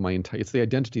history, but of my entire, it's the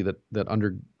identity that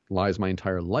underlies my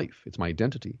entire life. It's my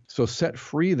identity. So set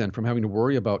free then from having to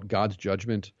worry about God's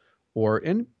judgment,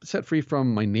 and set free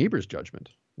from my neighbor's judgment,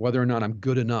 whether or not I'm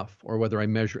good enough, or whether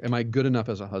am I good enough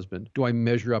as a husband? Do I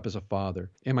measure up as a father?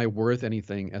 Am I worth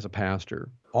anything as a pastor?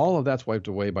 All of that's wiped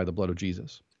away by the blood of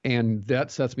Jesus. And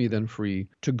that sets me then free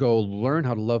to go learn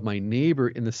how to love my neighbor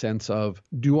in the sense of,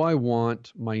 do I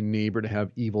want my neighbor to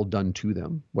have evil done to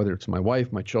them? Whether it's my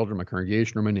wife, my children, my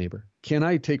congregation, or my neighbor. Can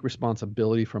I take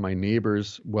responsibility for my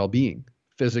neighbor's well-being,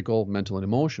 physical, mental, and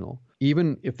emotional?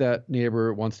 Even if that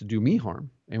neighbor wants to do me harm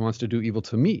and wants to do evil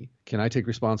to me, can I take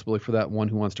responsibility for that one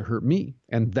who wants to hurt me?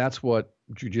 And that's what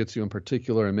jiu-jitsu in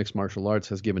particular and mixed martial arts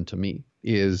has given to me,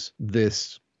 is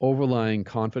this overlying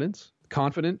confident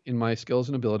in my skills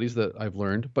and abilities that I've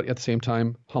learned, but at the same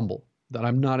time, humble, that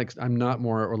I'm not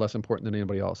more or less important than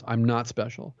anybody else. I'm not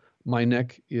special. My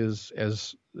neck is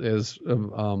as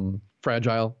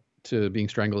fragile to being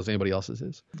strangled as anybody else's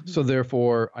is. Mm-hmm. So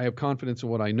therefore, I have confidence in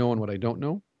what I know and what I don't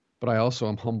know, but I also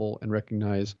am humble and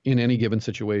recognize in any given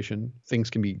situation, things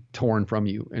can be torn from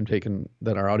you and taken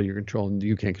that are out of your control, and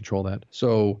you can't control that.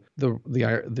 So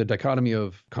the dichotomy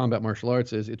of combat martial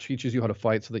arts is it teaches you how to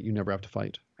fight so that you never have to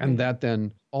fight. And that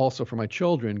then also for my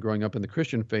children growing up in the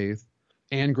Christian faith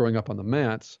and growing up on the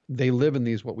mats, they live in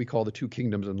these what we call the two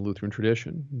kingdoms in the Lutheran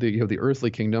tradition. You have the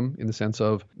earthly kingdom in the sense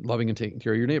of loving and taking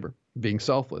care of your neighbor, being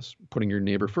selfless, putting your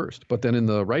neighbor first. But then in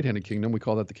the right-handed kingdom, we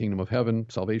call that the kingdom of heaven,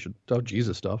 salvation, stuff,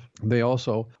 Jesus stuff. They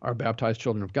also are baptized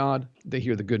children of God. They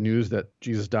hear the good news that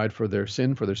Jesus died for their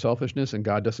sin, for their selfishness, and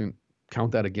God doesn't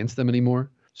count that against them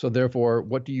anymore. So therefore,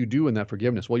 what do you do in that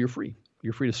forgiveness? Well, you're free.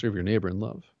 You're free to serve your neighbor in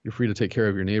love. You're free to take care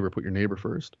of your neighbor, put your neighbor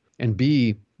first, and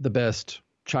be the best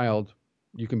child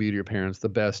you can be to your parents, the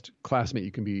best classmate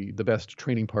you can be, the best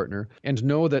training partner, and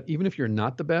know that even if you're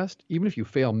not the best, even if you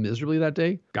fail miserably that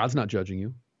day, God's not judging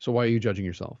you. So why are you judging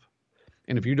yourself?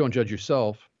 And if you don't judge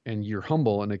yourself and you're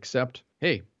humble and accept,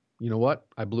 hey, you know what?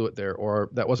 I blew it there, or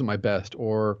that wasn't my best,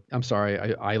 or I'm sorry,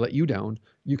 I let you down.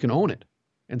 You can own it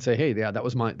and say, hey, yeah, that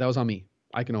was on me.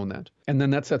 I can own that. And then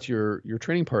that sets your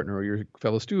training partner or your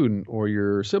fellow student or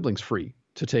your siblings free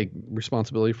to take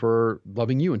responsibility for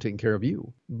loving you and taking care of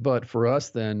you. But for us,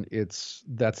 then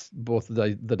that's both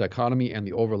the dichotomy and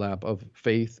the overlap of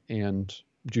faith and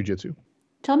jiu-jitsu.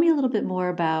 Tell me a little bit more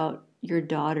about your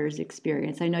daughter's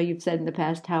experience. I know you've said in the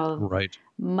past how Right.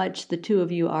 much the two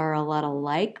of you are a lot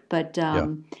alike, but Yeah.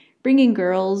 bringing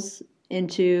girls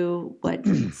into what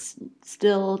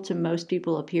still to most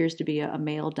people appears to be a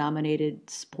male-dominated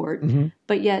sport, Mm-hmm.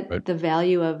 but yet Right. the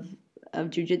value of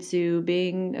jiu-jitsu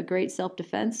being a great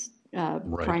self-defense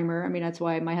Right. primer. I mean, that's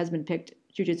why my husband picked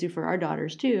jiu-jitsu for our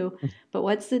daughters too. But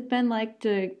what's it been like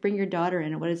to bring your daughter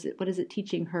in, and what is it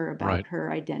teaching her about Right.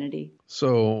 her identity?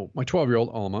 So my 12-year-old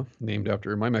Alma, named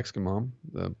after my Mexican mom,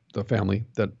 the family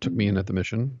that took me in at the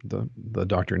mission, the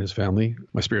doctor and his family,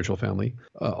 my spiritual family,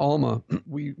 Alma,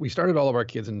 we started all of our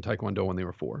kids in Taekwondo when they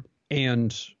were 4.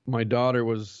 And my daughter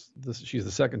she's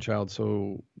the second child.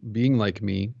 So being like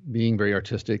me, being very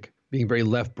artistic, being very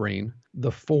left brain,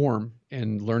 the form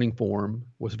and learning form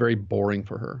was very boring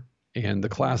for her. And the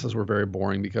classes were very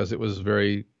boring because it was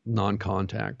very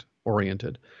non-contact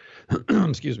oriented.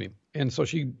 Excuse me. And so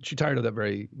she tired of that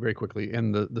very, very quickly.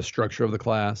 And the structure of the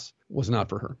class was not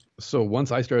for her. So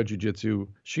once I started jiu-jitsu,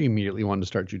 she immediately wanted to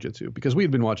start jiu-jitsu because we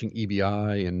had been watching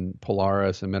EBI and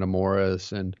Polaris and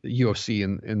Metamoris and UFC.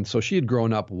 And so she had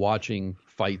grown up watching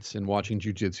fights and watching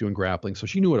jiu-jitsu and grappling. So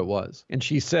she knew what it was. And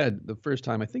she said the first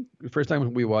time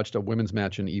we watched a women's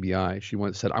match in EBI, she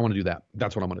said, I want to do that.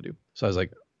 That's what I want to do. So I was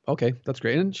like, okay, that's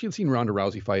great. And she had seen Ronda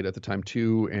Rousey fight at the time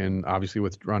too. And obviously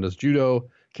with Ronda's judo,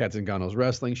 Kat Zingano's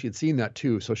wrestling, she had seen that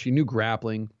too. So she knew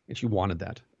grappling and she wanted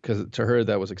that because to her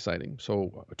that was exciting.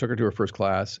 So I took her to her first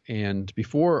class. And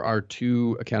before our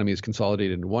 2 academies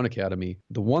consolidated into 1 academy,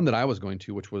 the one that I was going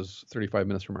to, which was 35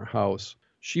 minutes from our house,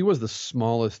 she was the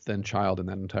smallest then child in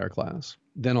that entire class.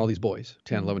 Then all these boys,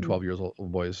 10, 11, 12 years old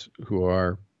boys who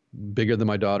are bigger than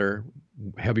my daughter,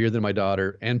 heavier than my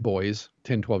daughter, and boys,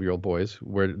 10, 12-year-old boys,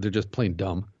 where they're just plain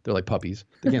dumb. They're like puppies.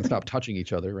 They can't stop touching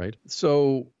each other, right?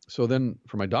 So then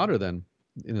for my daughter then,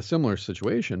 in a similar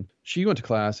situation, she went to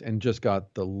class and just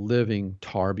got the living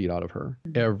tar beat out of her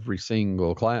every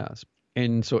single class.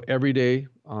 And so every day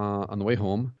on the way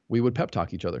home, we would pep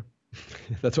talk each other.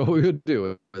 That's what we would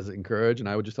do, was encourage. And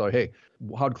I would just tell her, hey,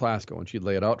 how'd class go? And she'd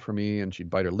lay it out for me and she'd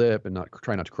bite her lip and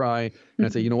try not to cry. And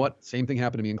I'd say, you know what? Same thing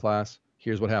happened to me in class.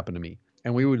 Here's what happened to me.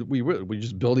 And we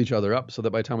just build each other up so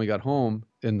that by the time we got home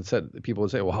and people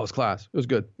would say, well, how was class? It was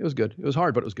good. It was good. It was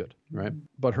hard, but it was good. Right.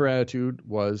 But her attitude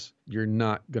was, you're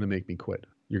not going to make me quit.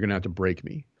 You're going to have to break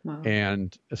me. Wow.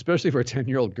 And especially for a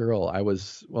 10-year-old girl,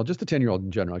 just a 10-year-old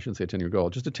in general. I shouldn't say a 10-year-old girl,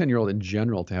 just a 10-year-old in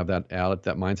general to have that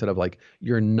mindset of like,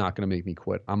 you're not going to make me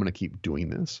quit. I'm going to keep doing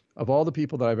this. Of all the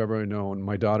people that I've ever known,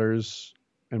 my daughters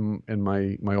and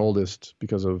my oldest,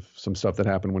 because of some stuff that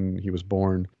happened when he was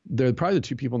born, they're probably the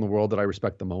 2 people in the world that I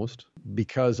respect the most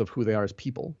because of who they are as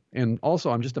people. And also,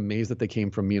 I'm just amazed that they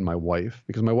came from me and my wife,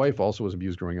 because my wife also was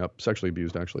abused growing up, sexually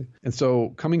abused, actually. And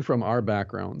so coming from our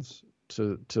backgrounds,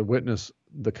 to witness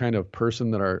the kind of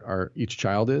person that our each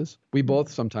child is, we both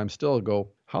sometimes still go,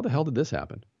 how the hell did this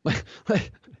happen? Like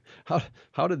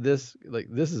how did this, like,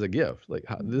 this is a gift. Like,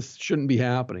 this shouldn't be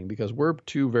happening because we're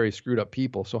 2 very screwed up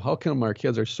people. So how come our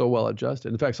kids are so well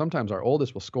adjusted? In fact, sometimes our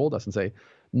oldest will scold us and say,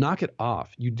 knock it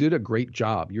off. You did a great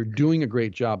job. You're doing a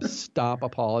great job. Stop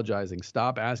apologizing.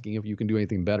 Stop asking if you can do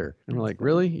anything better. And we're like,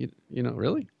 really? You know,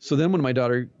 really? So then when my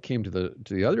daughter came to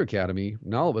the other academy,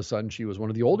 now all of a sudden she was one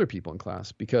of the older people in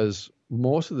class, because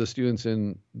most of the students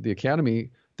in the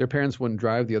academy, their parents wouldn't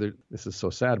drive this is so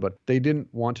sad, but they didn't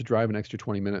want to drive an extra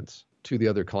 20 minutes to the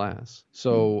other class.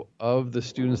 So of the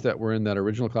students that were in that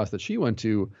original class that she went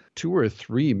to, 2 or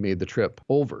 3 made the trip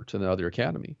over to the other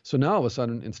academy. So now all of a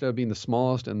sudden, instead of being the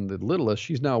smallest and the littlest,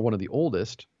 she's now one of the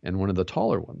oldest and one of the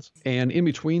taller ones. And in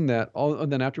between that,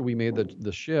 and then after we made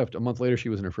the shift, a month later, she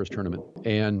was in her first tournament.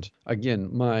 And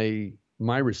again,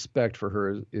 my respect for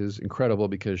her is incredible,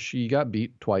 because she got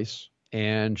beat twice.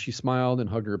 And she smiled and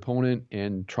hugged her opponent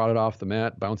and trotted off the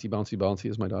mat, bouncy, bouncy, bouncy,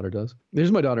 as my daughter does.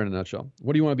 There's my daughter in a nutshell.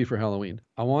 What do you want to be for Halloween?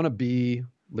 I want to be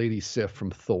Lady Sif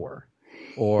from Thor.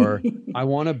 Or I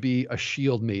want to be a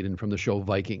shield maiden from the show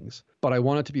Vikings. But I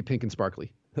want it to be pink and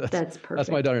sparkly. That's perfect. That's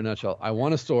my daughter in a nutshell. I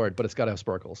want a sword, but it's got to have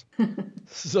sparkles.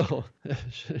 So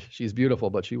she's beautiful,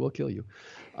 but she will kill you.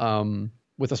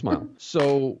 with a smile.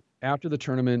 So after the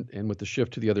tournament and with the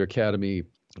shift to the other academy,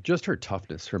 just her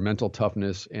toughness, her mental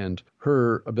toughness, and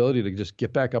her ability to just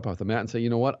get back up off the mat and say, you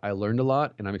know what, I learned a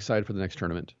lot and I'm excited for the next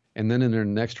tournament. And then in her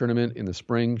next tournament in the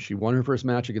spring, she won her first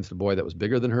match against a boy that was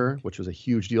bigger than her, which was a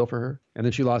huge deal for her. And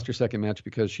then she lost her second match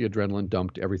because she adrenaline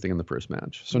dumped everything in the first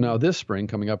match. So now this spring,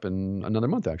 coming up in another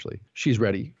month actually, she's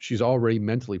ready. She's already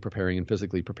mentally preparing and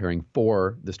physically preparing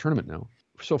for this tournament now.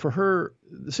 So for her,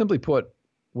 simply put,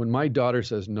 when my daughter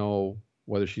says no,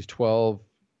 whether she's 12,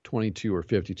 22, or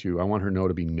 52, I want her no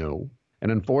to be no.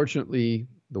 And unfortunately,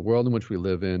 the world in which we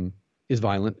live in is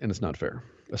violent and it's not fair,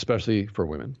 especially for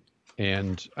women.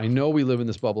 And I know we live in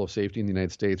this bubble of safety in the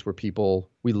United States where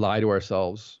we lie to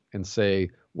ourselves and say,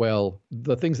 well,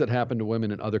 the things that happen to women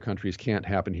in other countries can't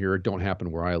happen here or don't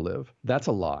happen where I live. That's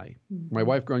a lie. Mm-hmm. My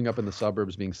wife growing up in the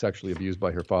suburbs being sexually abused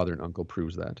by her father and uncle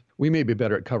proves that. We may be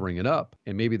better at covering it up,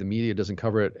 and maybe the media doesn't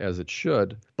cover it as it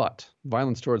should, but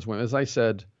violence towards women, as I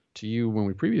said to you when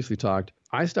we previously talked,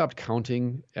 I stopped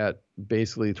counting at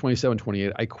basically 27,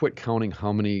 28. I quit counting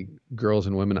how many girls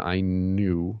and women I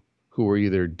knew who were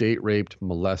either date raped,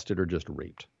 molested, or just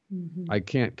raped. Mm-hmm. I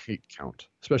can't keep count,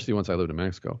 especially once I lived in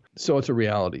Mexico. So it's a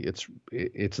reality.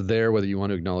 It's there whether you want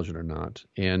to acknowledge it or not.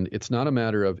 And it's not a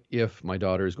matter of if my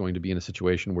daughter is going to be in a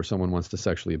situation where someone wants to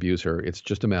sexually abuse her. It's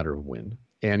just a matter of when.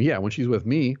 And yeah, when she's with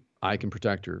me, I can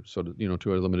protect her, so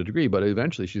to a limited degree. But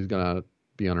eventually she's going to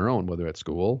be on her own, whether at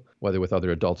school, whether with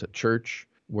other adults at church,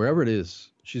 wherever it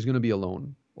is, she's going to be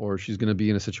alone. Or she's going to be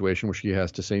in a situation where she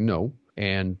has to say no.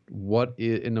 And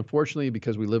unfortunately,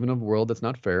 because we live in a world that's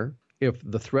not fair, if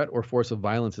the threat or force of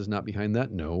violence is not behind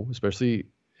that no, especially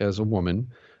as a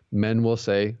woman, men will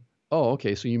say, oh,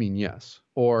 okay, so you mean yes.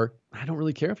 Or I don't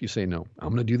really care if you say no. I'm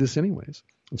going to do this anyways.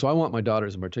 And so I want my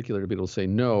daughters in particular to be able to say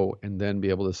no and then be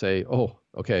able to say, oh,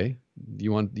 okay,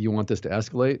 you want this to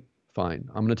escalate? Fine.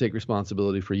 I'm going to take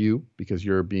responsibility for you because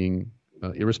you're being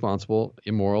irresponsible,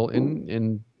 immoral,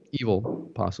 and evil,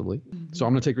 possibly. Mm-hmm. So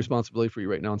I'm going to take responsibility for you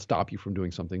right now and stop you from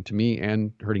doing something to me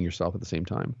and hurting yourself at the same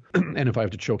time. And if I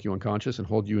have to choke you unconscious and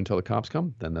hold you until the cops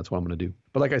come, then that's what I'm going to do.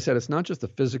 But like I said, it's not just the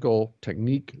physical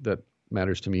technique that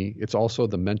matters to me. It's also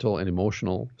the mental and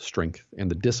emotional strength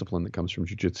and the discipline that comes from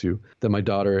jiu-jitsu that my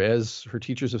daughter, as her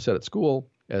teachers have said at school,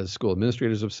 as school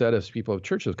administrators have said, as people at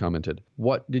church have commented,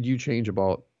 what did you change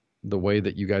about the way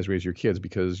that you guys raise your kids?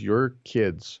 Because your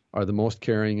kids are the most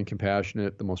caring and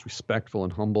compassionate, the most respectful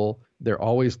and humble. They're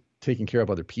always taking care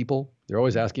of other people. They're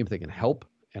always asking if they can help.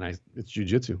 And it's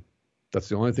jiu-jitsu. That's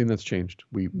the only thing that's changed.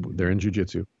 They're in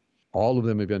jiu-jitsu. All of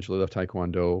them eventually left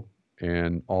Taekwondo,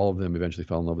 and all of them eventually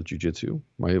fell in love with jiu-jitsu.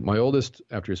 My oldest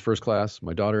after his first class,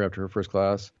 my daughter after her first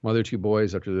class, my other two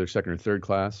boys after their second or third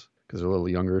class, because they're a little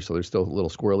younger, so they're still a little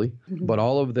squirrely. Mm-hmm. But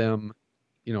all of them,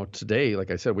 today,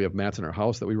 like I said, we have mats in our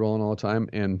house that we roll in all the time.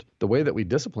 And the way that we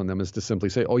discipline them is to simply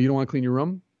say, oh, you don't want to clean your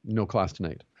room? No class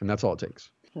tonight. And that's all it takes.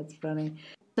 That's funny.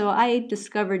 So I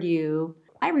discovered you.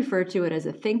 I refer to it as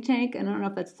a think tank. And I don't know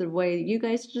if that's the way you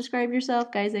guys describe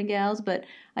yourself, guys and gals, but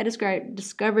I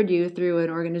discovered you through an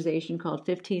organization called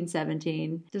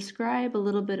 1517. Describe a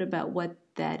little bit about what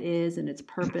that is and its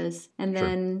purpose. And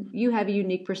then you have a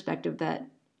unique perspective that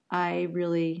I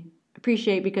really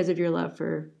appreciate because of your love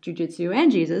for jiu-jitsu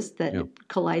and Jesus that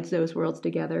collides those worlds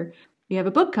together. You have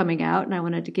a book coming out, and I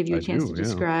wanted to give you a chance to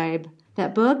describe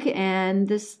that book and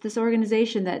this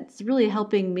organization that's really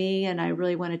helping me, and I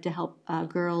really wanted to help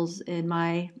girls in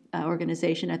my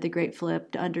organization at the Great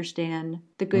Flip to understand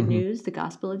the good news, the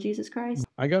gospel of Jesus Christ.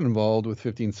 I got involved with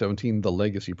 1517. The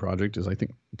Legacy Project is, I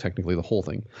think, technically the whole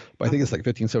thing. But I think it's like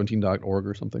 1517.org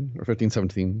or something, or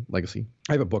 1517 Legacy.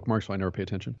 I have a bookmark, so I never pay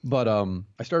attention. But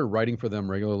I started writing for them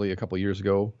regularly a couple of years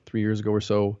ago, 3 years ago or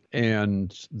so.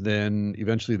 And then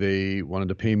eventually they wanted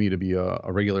to pay me to be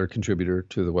a regular contributor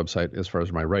to the website as far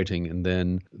as my writing. And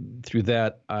then through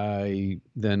that, I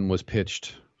then was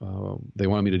pitched. They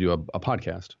wanted me to do a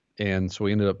podcast. And so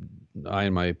we ended up, I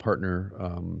and my partner,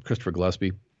 Christopher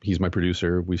Gillespie, he's my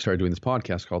producer, we started doing this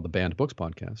podcast called the Banned Books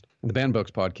Podcast. And the Banned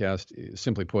Books Podcast,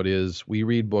 simply put, is we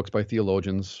read books by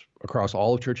theologians across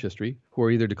all of church history who are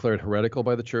either declared heretical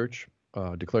by the church,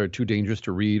 declared too dangerous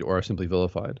to read, or are simply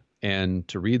vilified. And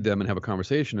to read them and have a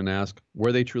conversation and ask,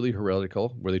 were they truly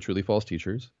heretical? Were they truly false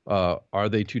teachers? Are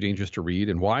they too dangerous to read?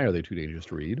 And why are they too dangerous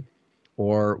to read?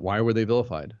 Or why were they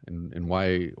vilified? And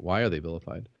why are they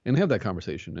vilified? And have that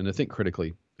conversation and to think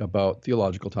critically about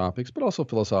theological topics, but also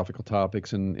philosophical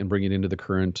topics and bring it into the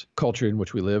current culture in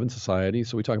which we live in society.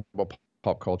 So we talk about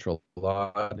pop culture a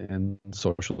lot and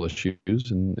social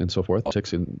issues and so forth.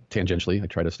 Politics, and tangentially, I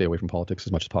try to stay away from politics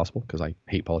as much as possible because I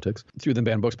hate politics. Through the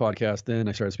Banned Books podcast, then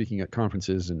I started speaking at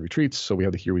conferences and retreats. So we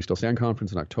have the Here We Still Stand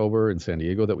conference in October in San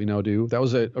Diego that we now do.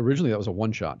 Originally that was a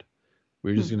one shot.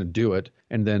 We were just going to do it.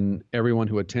 And then everyone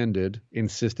who attended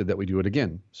insisted that we do it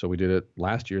again. So we did it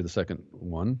last year, the second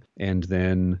one. And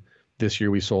then this year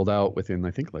we sold out within,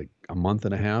 I think, like a month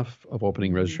and a half of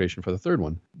opening registration for the third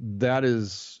one. That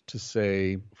is to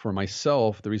say, for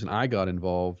myself, the reason I got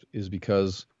involved is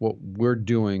because what we're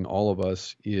doing, all of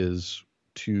us, is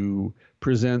to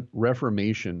present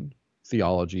Reformation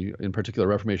theology, in particular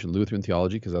Reformation Lutheran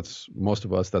theology, because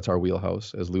that's our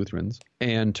wheelhouse as Lutherans,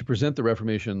 and to present the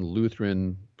Reformation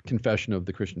Lutheran confession of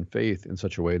the Christian faith in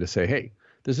such a way to say, hey,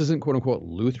 this isn't quote unquote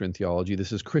Lutheran theology,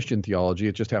 this is Christian theology.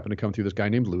 It just happened to come through this guy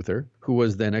named Luther, who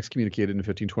was then excommunicated in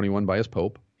 1521 by his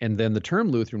pope. And then the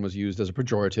term Lutheran was used as a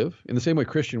pejorative, in the same way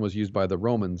Christian was used by the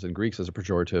Romans and Greeks as a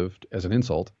pejorative, as an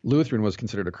insult. Lutheran was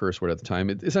considered a curse word at the time.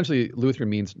 Essentially, Lutheran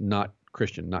means not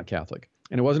Christian, not Catholic.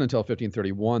 And it wasn't until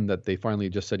 1531 that they finally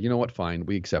just said, you know what, fine,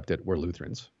 we accept it, we're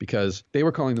Lutherans. Because they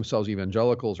were calling themselves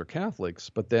evangelicals or Catholics,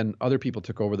 but then other people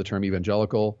took over the term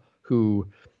evangelical who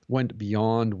went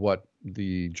beyond what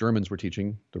the Germans were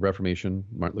teaching, the Reformation.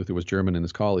 Martin Luther was German and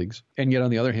his colleagues. And yet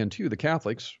on the other hand, too, the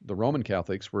Catholics, the Roman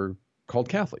Catholics, were called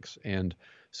Catholics. And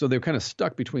so they're kind of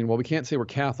stuck between, well, we can't say we're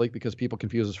Catholic because people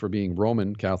confuse us for being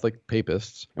Roman Catholic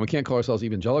papists. And we can't call ourselves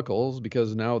evangelicals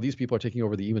because now these people are taking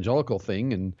over the evangelical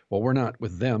thing. And well, we're not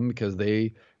with them because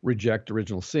they reject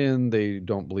original sin. They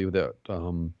don't believe that,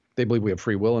 they believe we have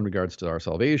free will in regards to our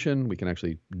salvation. We can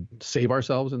actually save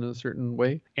ourselves in a certain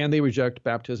way. And they reject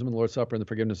baptism and the Lord's Supper and the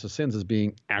forgiveness of sins as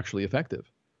being actually effective.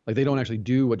 Like they don't actually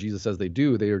do what Jesus says they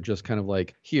do. They are just kind of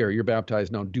like, here, you're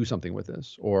baptized, now do something with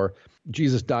this. Or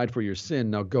Jesus died for your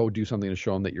sin, now go do something to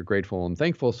show him that you're grateful and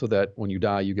thankful so that when you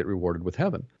die, you get rewarded with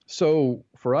heaven. So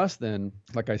for us then,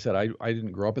 like I said, I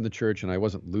didn't grow up in the church and I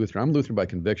wasn't Lutheran. I'm Lutheran by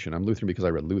conviction. I'm Lutheran because I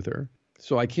read Luther.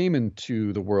 So I came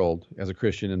into the world as a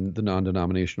Christian in the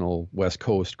non-denominational West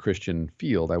Coast Christian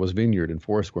field. I was Vineyard and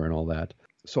Foursquare and all that.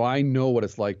 So I know what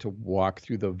it's like to walk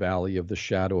through the valley of the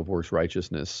shadow of works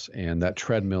righteousness and that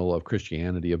treadmill of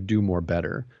Christianity of do more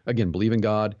better. Again, believe in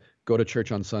God, go to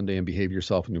church on Sunday and behave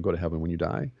yourself and you'll go to heaven when you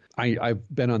die. I've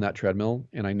been on that treadmill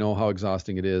and I know how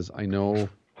exhausting it is. I know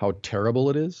how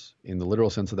terrible it is in the literal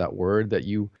sense of that word, that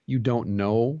you don't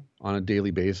know on a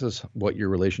daily basis what your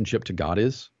relationship to God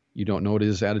is. You don't know what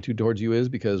his attitude towards you is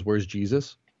because where's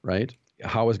Jesus, right?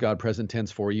 How is God present tense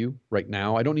for you right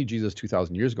now? I don't need Jesus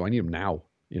 2,000 years ago. I need him now.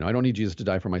 I don't need Jesus to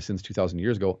die for my sins 2,000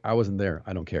 years ago. I wasn't there.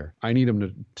 I don't care. I need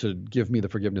him to give me the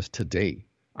forgiveness today.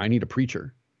 I need a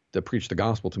preacher to preach the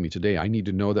gospel to me today. I need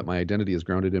to know that my identity is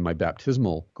grounded in my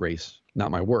baptismal grace,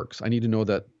 not my works. I need to know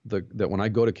that that when I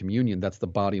go to communion, that's the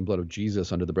body and blood of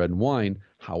Jesus under the bread and wine.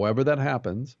 However that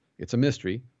happens, it's a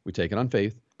mystery. We take it on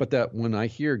faith. But that when I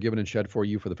hear given and shed for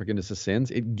you for the forgiveness of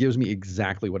sins, it gives me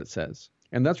exactly what it says.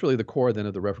 And that's really the core then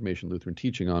of the Reformation Lutheran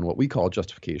teaching on what we call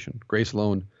justification. Grace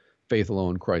alone, faith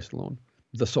alone, Christ alone.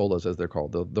 The solas, as they're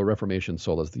called, the Reformation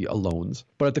solas, the alones.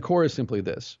 But at the core is simply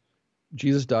this.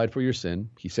 Jesus died for your sin.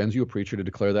 He sends you a preacher to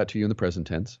declare that to you in the present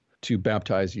tense, to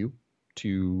baptize you,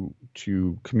 to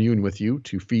commune with you,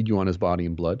 to feed you on his body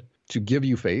and blood, to give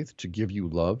you faith, to give you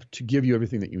love, to give you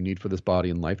everything that you need for this body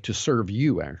and life, to serve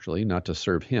you, actually, not to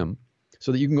serve him,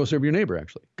 so that you can go serve your neighbor,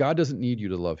 actually. God doesn't need you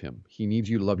to love him. He needs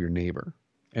you to love your neighbor.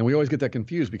 And we always get that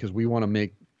confused because we want to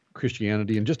make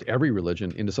Christianity and just every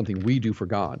religion into something we do for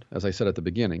God. As I said at the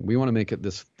beginning, we want to make it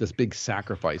this big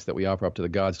sacrifice that we offer up to the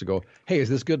gods to go, hey, is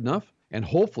this good enough? And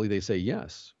hopefully they say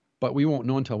yes, but we won't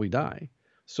know until we die.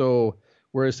 So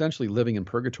we're essentially living in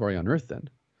purgatory on earth then,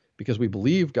 because we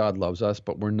believe God loves us,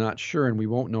 but we're not sure, and we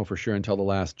won't know for sure until the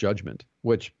last judgment,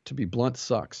 which, to be blunt,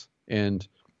 sucks. And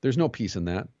there's no peace in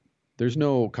that. There's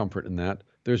no comfort in that.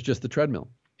 There's just the treadmill.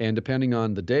 And depending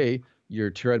on the day, your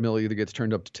treadmill either gets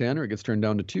turned up to 10 or it gets turned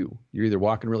down to 2. You're either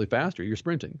walking really fast or you're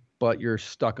sprinting, but you're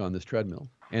stuck on this treadmill.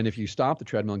 And if you stop the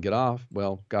treadmill and get off,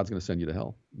 well, God's going to send you to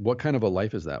hell. What kind of a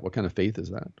life is that? What kind of faith is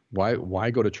that? Why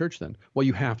go to church then? Well,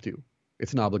 you have to.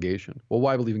 It's an obligation. Well,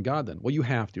 why believe in God then? Well, you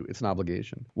have to. It's an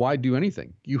obligation. Why do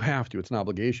anything? You have to. It's an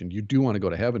obligation. You do want to go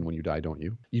to heaven when you die, don't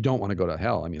you? You don't want to go to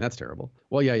hell. I mean, that's terrible.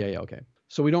 Well, yeah, okay.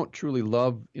 So we don't truly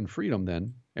love in freedom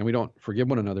then, and we don't forgive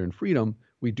one another in freedom.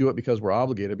 We do it because we're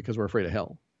obligated, because we're afraid of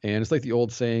hell. And it's like the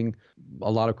old saying,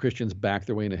 a lot of Christians back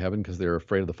their way into heaven because they're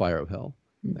afraid of the fire of hell.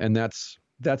 And that's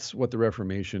what the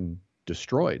Reformation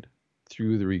destroyed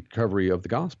through the recovery of the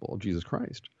gospel of Jesus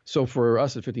Christ. So for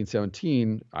us at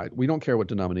 1517, we don't care what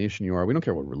denomination you are. We don't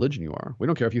care what religion you are. We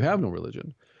don't care if you have no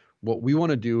religion. What we want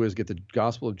to do is get the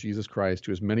gospel of Jesus Christ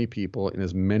to as many people in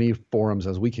as many forums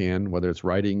as we can, whether it's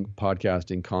writing,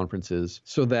 podcasting, conferences,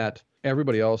 so that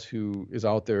everybody else who is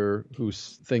out there who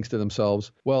thinks to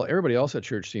themselves, well, everybody else at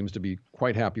church seems to be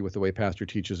quite happy with the way pastor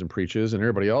teaches and preaches, and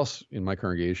everybody else in my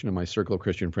congregation and my circle of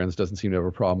Christian friends doesn't seem to have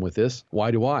a problem with this.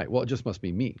 Why do I? Well, it just must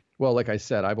be me. Well, like I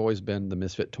said, I've always been the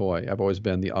misfit toy. I've always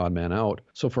been the odd man out.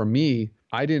 So for me,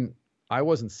 I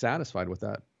wasn't satisfied with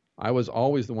that. I was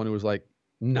always the one who was like,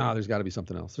 nah, there's got to be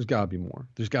something else. There's got to be more.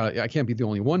 I can't be the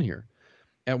only one here.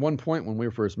 At one point when we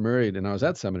were first married and I was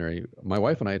at seminary, my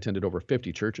wife and I attended over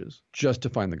 50 churches just to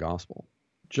find the gospel,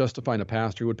 just to find a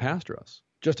pastor who would pastor us,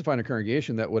 just to find a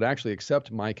congregation that would actually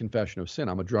accept my confession of sin.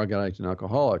 I'm a drug addict and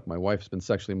alcoholic. My wife's been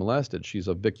sexually molested. She's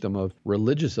a victim of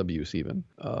religious abuse even,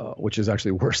 which is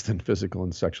actually worse than physical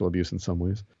and sexual abuse in some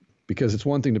ways. Because it's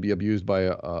one thing to be abused by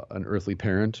an earthly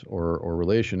parent or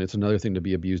relation. It's another thing to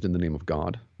be abused in the name of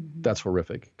God. Mm-hmm. That's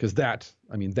horrific. Because that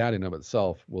in and of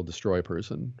itself will destroy a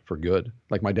person for good,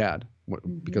 like my dad,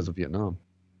 because of Vietnam.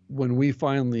 When we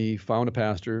finally found a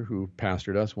pastor who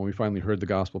pastored us, when we finally heard the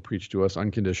gospel preached to us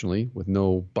unconditionally with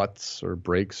no buts or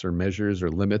breaks or measures or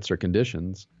limits or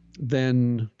conditions,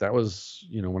 then that was,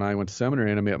 when I went to seminary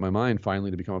and I made up my mind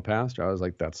finally to become a pastor, I was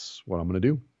like, that's what I'm going to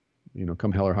do.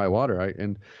 Come hell or high water.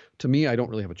 And to me, I don't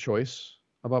really have a choice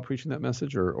about preaching that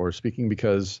message or speaking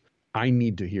because I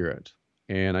need to hear it.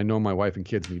 And I know my wife and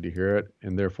kids need to hear it.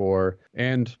 And therefore,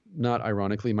 and not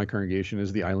ironically, my congregation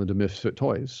is the island of misfit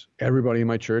toys. Everybody in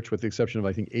my church, with the exception of,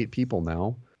 I think, 8 people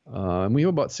now, and we have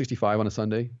about 65 on a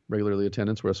Sunday, regularly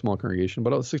attendance. We're a small congregation,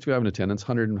 but about 65 in attendance,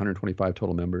 100 and 125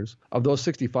 total members. Of those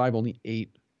 65, only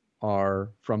 8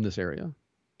 are from this area.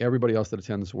 Everybody else that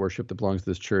attends worship that belongs to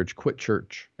this church quit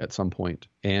church at some point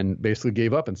and basically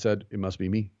gave up and said, it must be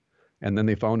me. And then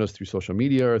they found us through social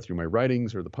media or through my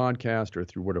writings or the podcast or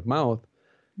through word of mouth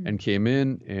and came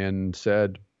in and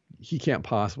said, he can't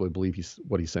possibly believe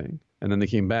what he's saying. And then they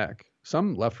came back.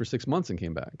 Some left for 6 months and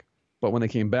came back. But when they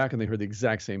came back and they heard the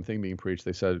exact same thing being preached,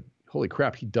 they said, holy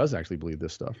crap, he does actually believe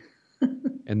this stuff.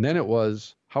 And then it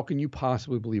was, how can you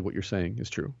possibly believe what you're saying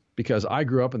is true? Because I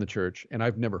grew up in the church and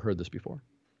I've never heard this before.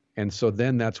 And so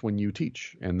then that's when you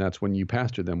teach and that's when you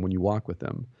pastor them, when you walk with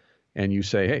them and you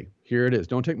say, hey, here it is.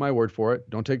 Don't take my word for it.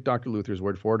 Don't take Dr. Luther's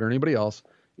word for it or anybody else.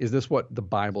 Is this what the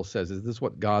Bible says? Is this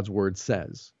what God's word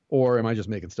says? Or am I just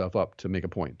making stuff up to make a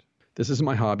point? This isn't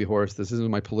my hobby horse. This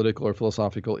isn't my political or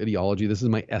philosophical ideology. This is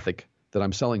my ethic that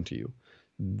I'm selling to you.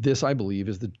 This, I believe,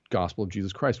 is the gospel of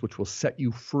Jesus Christ, which will set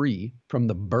you free from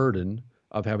the burden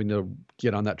of having to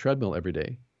get on that treadmill every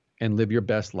day and live your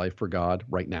best life for God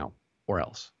right now or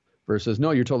else. Versus,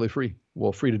 no, you're totally free.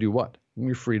 Well, free to do what?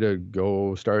 You're free to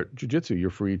go start jiu-jitsu. You're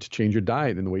free to change your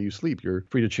diet and the way you sleep. You're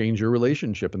free to change your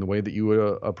relationship and the way that you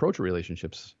approach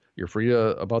relationships. You're free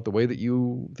about the way that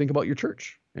you think about your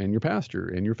church and your pastor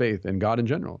and your faith and God in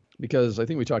general. Because I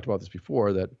think we talked about this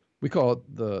before, that we call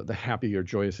it the happy or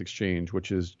joyous exchange,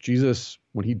 which is Jesus,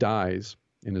 when he dies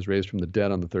and is raised from the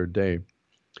dead on the third day,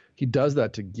 he does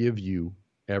that to give you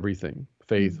everything,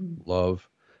 faith, love,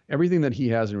 everything that he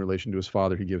has in relation to his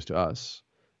Father, he gives to us.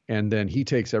 And then he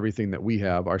takes everything that we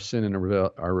have, our sin and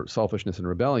our selfishness and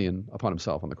rebellion, upon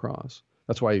himself on the cross.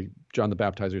 That's why John the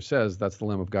Baptizer says that's the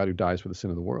Lamb of God who dies for the sin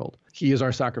of the world. He is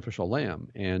our sacrificial lamb.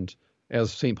 And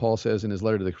as St. Paul says in his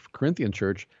letter to the Corinthian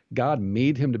church, God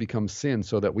made him to become sin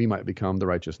so that we might become the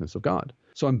righteousness of God.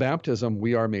 So in baptism,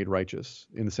 we are made righteous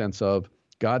in the sense of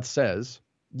God says,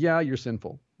 yeah, you're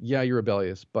sinful. Yeah, you're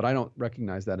rebellious, but I don't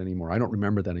recognize that anymore. I don't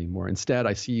remember that anymore. Instead,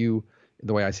 I see you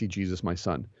the way I see Jesus, my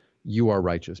son. You are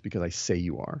righteous because I say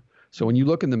you are. So when you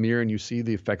look in the mirror and you see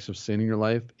the effects of sin in your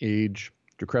life, age,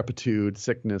 decrepitude,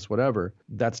 sickness, whatever,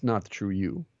 that's not the true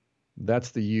you. That's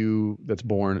the you that's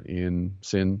born in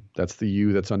sin. That's the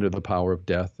you that's under the power of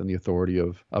death and the authority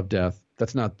of death.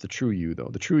 That's not the true you, though.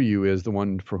 The true you is the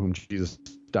one for whom Jesus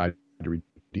died to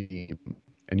redeem.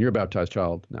 And you're a baptized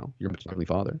child now. You're a Heavenly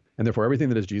Father. And therefore, everything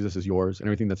that is Jesus is yours, and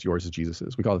everything that's yours is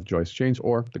Jesus's. We call it the joyous exchange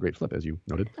or the great flip, as you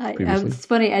noted previously. It's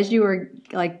funny, as you were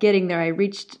getting there, I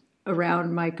reached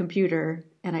around my computer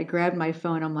and I grabbed my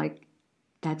phone. I'm like,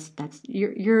 that's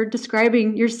you're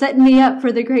describing, you're setting me up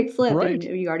for the great flip. Right.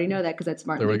 And you already know that because that's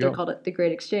Martin Luther called it the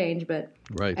great exchange. But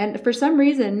right. And for some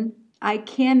reason, I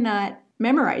cannot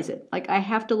memorize it. I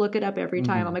have to look it up every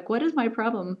time. I'm like, what is my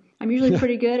problem? I'm usually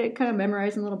pretty good at kind of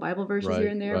memorizing little Bible verses here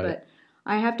and there, but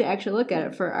I have to actually look at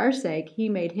it. For our sake, he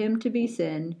made him to be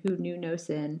sin who knew no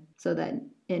sin, so that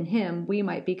in him we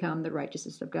might become the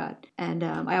righteousness of God. And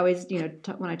I always,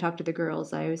 when I talk to the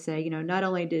girls, I always say, not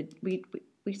only did we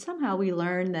somehow we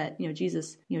learn that,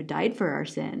 Jesus, died for our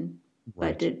sin,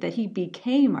 but that he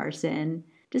became our sin.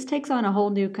 just takes on a whole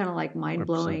new kind of like 100%.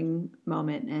 mind-blowing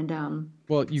moment. And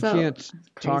Well, you so can't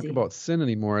talk crazy. about sin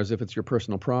anymore as if it's your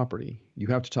personal property. You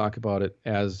have to talk about it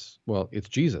as, well, it's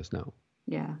Jesus now.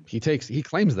 Yeah. He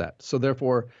claims that. So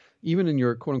therefore, even in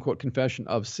your quote unquote confession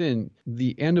of sin,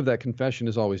 the end of that confession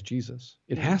is always Jesus.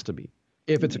 It Yeah. has to be.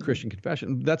 If it's a Christian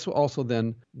confession, that's also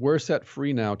then we're set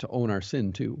free now to own our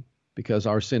sin too, because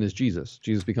our sin is Jesus.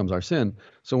 Jesus becomes our sin.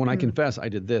 So when I confess, I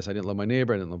did this, I didn't love my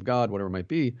neighbor, I didn't love God, whatever it might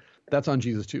be, that's on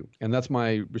Jesus too. And that's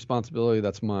my responsibility.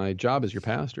 That's my job as your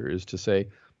pastor, is to say,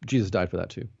 Jesus died for that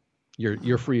too.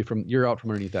 You're out from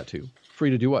underneath that too.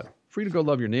 Free to do what? Free to go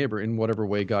love your neighbor in whatever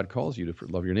way God calls you to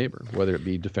love your neighbor, whether it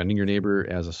be defending your neighbor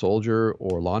as a soldier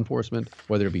or law enforcement,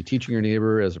 whether it be teaching your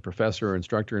neighbor as a professor or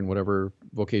instructor in whatever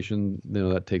vocation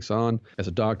that takes on, as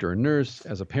a doctor or nurse,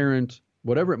 as a parent,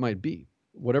 whatever it might be,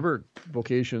 whatever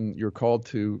vocation you're called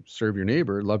to serve your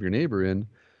neighbor, love your neighbor in,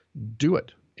 do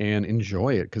it and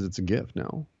enjoy it because it's a gift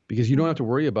now. Because you don't have to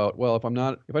worry about, well, if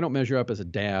I don't measure up as a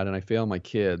dad and I fail my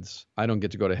kids, I don't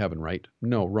get to go to heaven, right?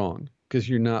 No, wrong. Because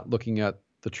you're not looking at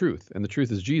the truth. And the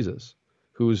truth is Jesus,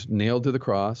 who's nailed to the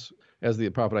cross. As the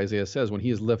prophet Isaiah says, when he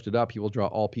is lifted up, he will draw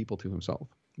all people to himself.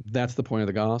 That's the point of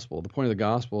the gospel. The point of the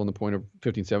gospel and the point of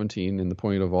 1517 and the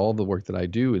point of all the work that I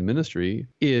do in ministry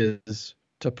is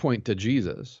to point to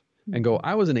Jesus and go,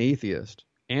 I was an atheist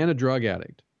and a drug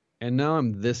addict, and now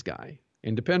I'm this guy.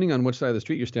 And depending on which side of the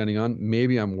street you're standing on,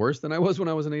 maybe I'm worse than I was when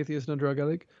I was an atheist and a drug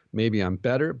addict. Maybe I'm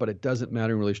better, but it doesn't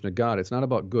matter in relation to God. It's not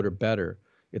about good or better.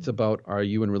 It's about, are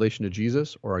you in relation to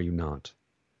Jesus or are you not?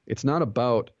 It's not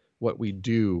about what we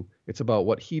do. It's about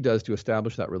what he does to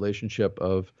establish that relationship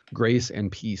of grace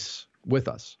and peace with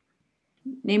us.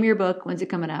 Name your book. When's it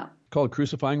coming out? Called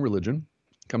Crucifying Religion.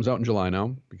 Comes out in July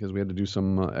now because we had to do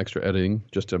some extra editing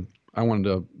I wanted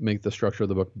to make the structure of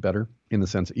the book better, in the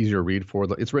sense easier to read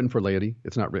it's written for laity.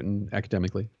 It's not written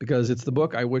academically, because it's the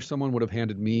book I wish someone would have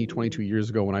handed me 22 years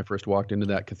ago when I first walked into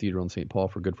that cathedral in St. Paul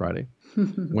for Good Friday,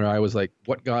 where I was like,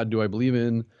 what God do I believe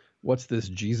in? What's this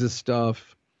Jesus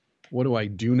stuff? What do I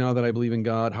do now that I believe in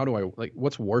God? How do I,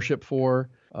 what's worship for?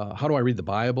 How do I read the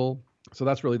Bible? So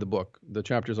that's really the book. The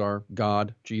chapters are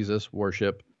God, Jesus,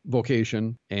 worship,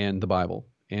 vocation, and the Bible.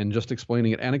 And just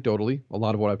explaining it anecdotally. A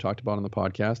lot of what I've talked about on the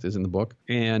podcast is in the book.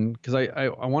 And because I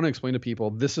want to explain to people,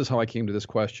 this is how I came to this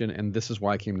question, and this is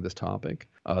why I came to this topic.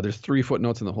 There's 3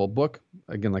 footnotes in the whole book.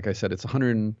 Again, like I said, it's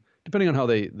 100, depending on how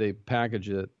they package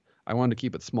it. I wanted to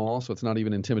keep it small, so it's not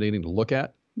even intimidating to look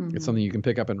at. Mm-hmm. It's something you can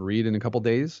pick up and read in a couple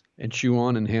days and chew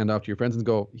on and hand off to your friends and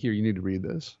go, here, you need to read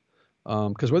this.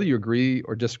 Because whether you agree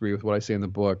or disagree with what I say in the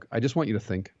book, I just want you to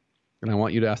think. And I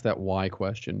want you to ask that why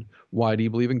question. Why do you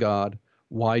believe in God?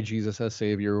 Why Jesus as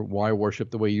Savior? Why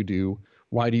worship the way you do?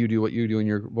 Why do you do what you do in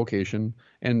your vocation?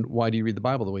 And why do you read the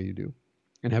Bible the way you do?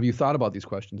 And have you thought about these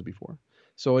questions before?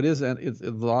 So it's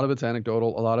a lot of it's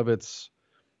anecdotal. A lot of it's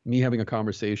me having a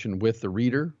conversation with the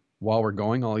reader while we're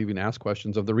going. I'll even ask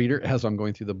questions of the reader as I'm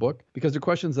going through the book, because they're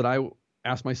questions that I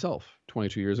asked myself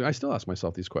 22 years ago. I still ask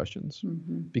myself these questions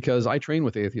because I train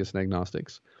with atheists and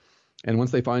agnostics. And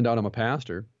once they find out I'm a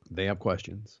pastor, they have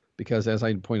questions. Because as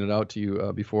I pointed out to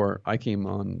you before I came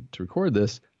on to record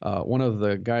this, one of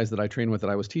the guys that I trained with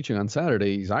that I was teaching on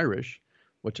Saturday, he's Irish,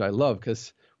 which I love,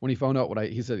 because when he found out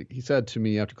he said to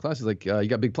me after class, he's like, you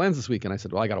got big plans this week? And I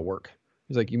said, well, I got to work.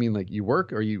 He's like, you mean like you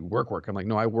work or you work? I'm like,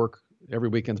 no, I work. Every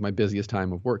weekend's my busiest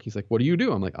time of work. He's like, what do you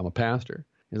do? I'm like, I'm a pastor.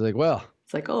 He's like, well.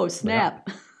 It's like, oh,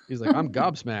 snap. He's like, I'm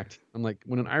gobsmacked. I'm like,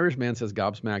 when an Irish man says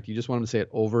gobsmacked, you just want him to say it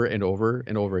over and over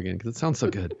and over again because it sounds so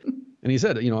good. And he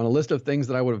said, on a list of things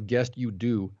that I would have guessed you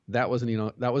do, that wasn't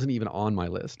even on my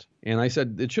list. And I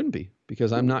said, it shouldn't be,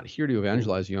 because I'm not here to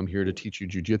evangelize you. I'm here to teach you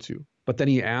jiu-jitsu. But then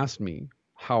he asked me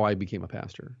how I became a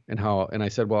pastor and I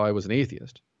said, well, I was an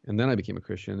atheist and then I became a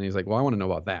Christian. And he's like, well, I want to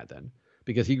know about that then,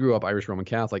 because he grew up Irish Roman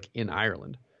Catholic in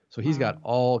Ireland. So he's got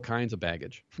all kinds of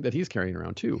baggage that he's carrying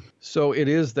around too. So it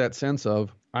is that sense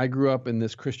of, I grew up in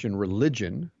this Christian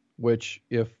religion, which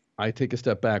if I take a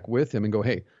step back with him and go,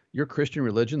 hey, your Christian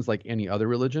religion's like any other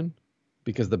religion,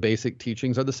 because the basic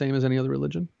teachings are the same as any other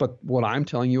religion. But what I'm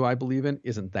telling you I believe in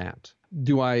isn't that.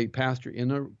 Do I pastor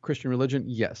in a Christian religion?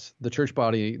 Yes. The church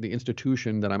body, the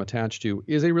institution that I'm attached to,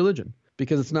 is a religion,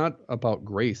 because it's not about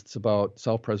grace. It's about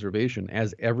self-preservation,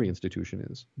 as every institution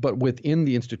is. But within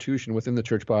the institution, within the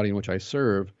church body in which I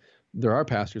serve, there are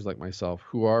pastors like myself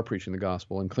who are preaching the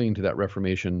gospel and clinging to that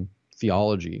Reformation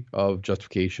theology of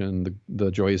justification,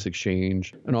 the joyous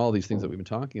exchange, and all these things that we've been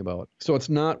talking about. So it's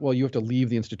not, well, you have to leave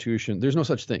the institution. There's no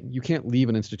such thing. You can't leave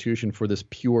an institution for this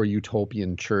pure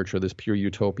utopian church or this pure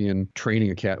utopian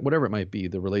training academy, whatever it might be,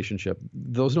 the relationship.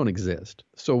 Those don't exist.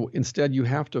 So instead, you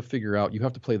have to figure out, you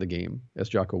have to play the game, as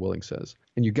Jocko Willink says.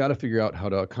 And you got to figure out how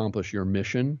to accomplish your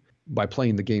mission by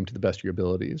playing the game to the best of your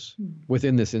abilities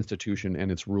within this institution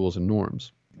and its rules and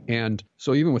norms. And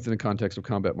so even within the context of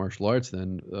combat martial arts,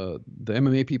 then the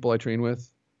MMA people I train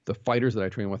with, the fighters that I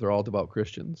train with are all devout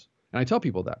Christians. And I tell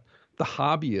people that. The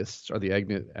hobbyists are the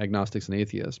agnostics and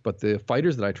atheists, but the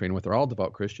fighters that I train with are all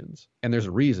devout Christians. And there's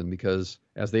a reason, because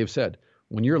as they've said,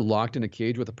 when you're locked in a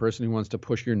cage with a person who wants to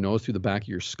push your nose through the back of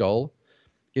your skull,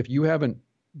 if you haven't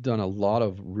done a lot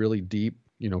of really deep,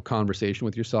 conversation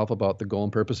with yourself about the goal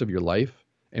and purpose of your life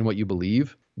and what you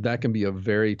believe, that can be a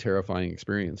very terrifying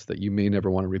experience that you may never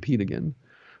want to repeat again.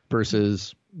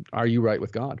 Versus, are you right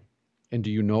with God? And do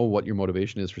you know what your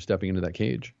motivation is for stepping into that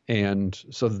cage? And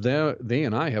so they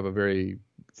and I have a very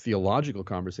theological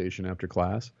conversation after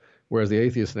class, whereas the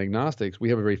atheists and agnostics, we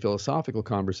have a very philosophical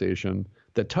conversation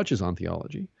that touches on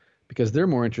theology, because they're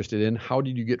more interested in how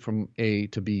did you get from A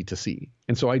to B to C.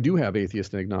 And so I do have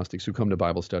atheists and agnostics who come to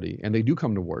Bible study, and they do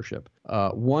come to worship.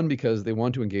 One, because they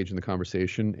want to engage in the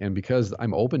conversation, and because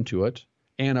I'm open to it,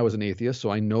 and I was an atheist, so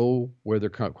I know where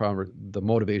the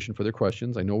motivation for their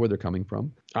questions. I know where they're coming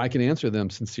from. I can answer them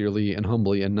sincerely and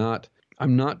humbly, and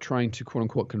I'm not trying to quote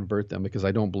unquote convert them, because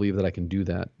I don't believe that I can do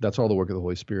that. That's all the work of the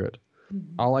Holy Spirit.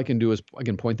 All I can do is I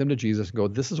can point them to Jesus and go,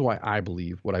 this is why I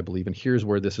believe what I believe, and here's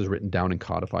where this is written down and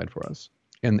codified for us.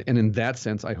 And in that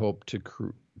sense, I hope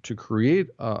to create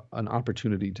an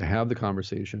opportunity to have the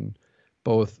conversation,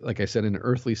 both, like I said, in an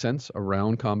earthly sense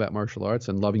around combat martial arts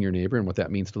and loving your neighbor and what that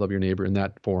means to love your neighbor in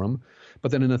that forum,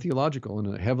 but then in a theological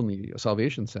and a heavenly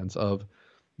salvation sense of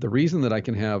the reason that I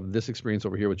can have this experience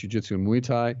over here with Jiu-jitsu and Muay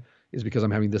Thai is because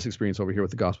I'm having this experience over here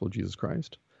with the gospel of Jesus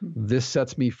Christ. This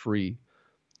sets me free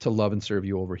to love and serve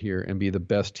you over here and be the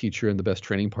best teacher and the best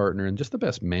training partner and just the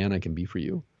best man I can be for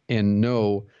you. And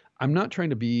no, I'm not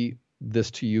trying to be this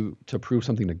to you to prove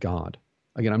something to God.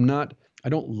 Again, I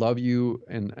don't love you,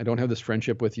 and I don't have this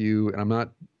friendship with you, and I'm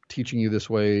not teaching you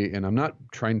this way, and I'm not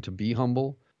trying to be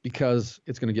humble because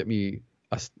it's going to get me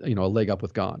a leg up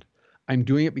with God. I'm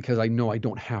doing it because I know I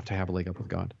don't have to have a leg up with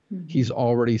God. He's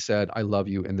already said, I love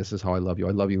you, and this is how I love you.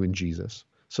 I love you in Jesus.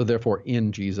 So therefore,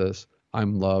 in Jesus,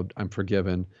 I'm loved, I'm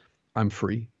forgiven, I'm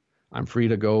free. I'm free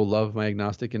to go love my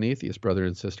agnostic and atheist brothers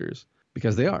and sisters,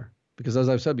 because they are. Because as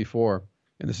I've said before,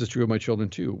 and this is true of my children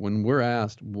too, when we're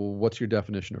asked, well, what's your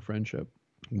definition of friendship?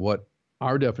 What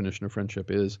our definition of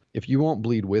friendship is, if you won't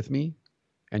bleed with me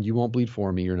and you won't bleed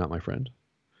for me, you're not my friend.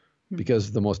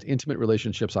 Because the most intimate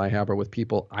relationships I have are with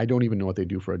people I don't even know what they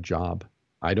do for a job.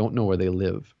 I don't know where they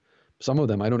live. Some of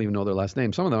them, I don't even know their last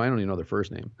name. Some of them, I don't even know their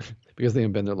first name because they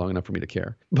haven't been there long enough for me to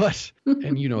care. But,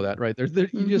 and you know that, right?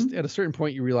 You just, at a certain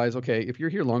point, you realize, okay, if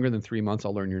you're here longer than 3 months,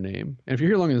 I'll learn your name. And if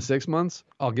you're here longer than 6 months,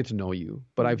 I'll get to know you.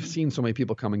 But I've seen so many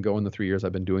people come and go in the 3 years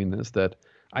I've been doing this that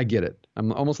I get it.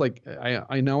 I'm almost like,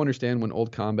 I now understand when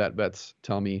old combat vets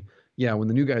tell me, yeah, when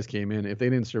the new guys came in, if they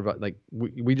didn't survive, like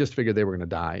we just figured they were going to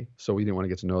die. So we didn't want to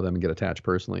get to know them and get attached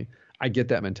personally. I get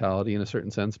that mentality in a certain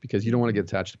sense, because you don't want to get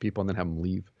attached to people and then have them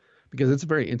leave. Because it's a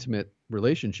very intimate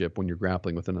relationship when you're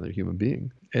grappling with another human being.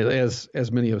 As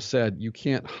many have said, you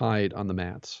can't hide on the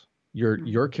mats.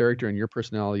 Your character and your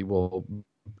personality will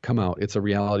come out. It's a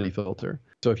reality filter.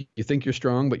 So if you think you're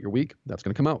strong but you're weak, that's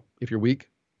going to come out. If you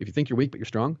think you're weak but you're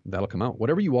strong, that'll come out.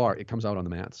 Whatever you are, it comes out on the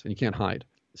mats, and you can't hide.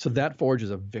 So that forges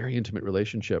a very intimate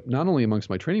relationship, not only amongst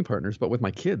my training partners, but with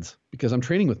my kids, because I'm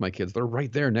training with my kids. They're right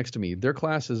there next to me. Their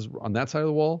class is on that side of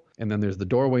the wall, and then there's the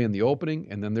doorway in the opening,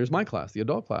 and then there's my class, the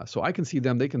adult class. So I can see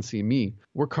them, they can see me.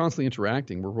 We're constantly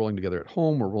interacting. We're rolling together at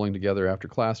home. We're rolling together after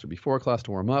class or before class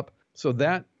to warm up. So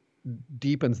that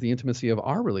deepens the intimacy of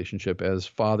our relationship as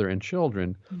father and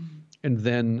children. And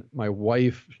then my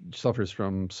wife suffers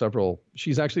from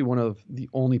she's actually one of the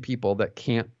only people that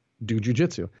can't do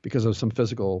jiu-jitsu because of some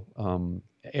physical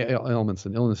ailments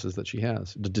and illnesses that she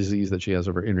has, the disease that she has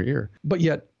of her inner ear. But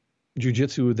yet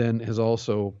jiu-jitsu then has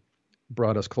also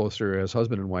brought us closer as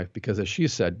husband and wife, because as she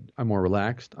said, I'm more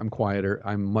relaxed, I'm quieter,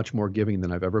 I'm much more giving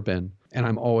than I've ever been. And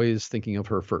I'm always thinking of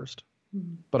her first.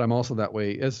 But I'm also that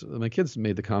way. As my kids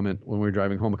made the comment when we were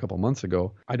driving home a couple months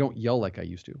ago, I don't yell like I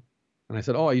used to. And I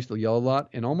said, I used to yell a lot.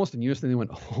 And almost in unison, they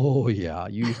went, oh, yeah,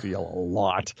 you used to yell a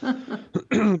lot.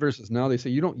 Versus now they say,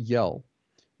 you don't yell.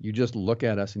 You just look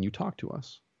at us and you talk to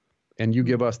us. And you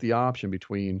give us the option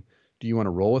between, do you want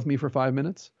to roll with me for 5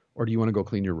 minutes, or do you want to go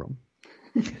clean your room?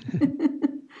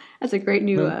 That's a great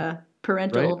new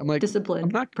parental I'm like, discipline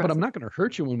but I'm process. not going to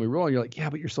hurt you when we roll. You're like, yeah,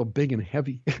 but you're so big and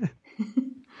heavy.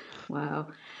 Wow.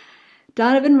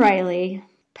 Donavon Riley,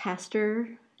 pastor,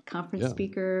 conference Yeah.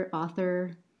 speaker,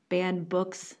 author, banned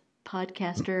books,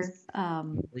 podcaster.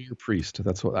 Warrior priest.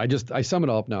 That's what I sum it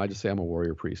all up now. I just say I'm a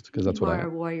warrior priest because that's You what I are am. a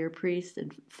warrior priest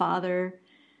and father,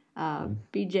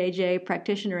 BJJ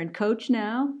practitioner and coach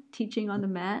now, teaching on the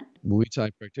mat. Muay Thai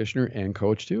practitioner and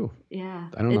coach too. Yeah,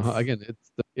 I don't know how, again,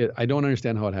 I don't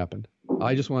understand how it happened.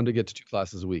 I just wanted to get to 2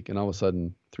 classes a week. And all of a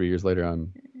sudden, 3 years later,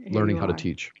 I'm here learning you how to are.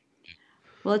 teach.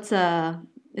 Well, it's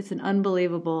an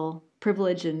unbelievable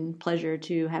privilege and pleasure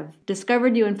to have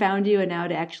discovered you and found you, and now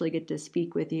to actually get to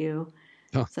speak with you.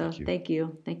 Oh, So thank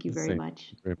you. thank you very Same.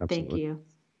 much. Thank Absolutely. you.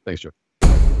 Thanks, Joe.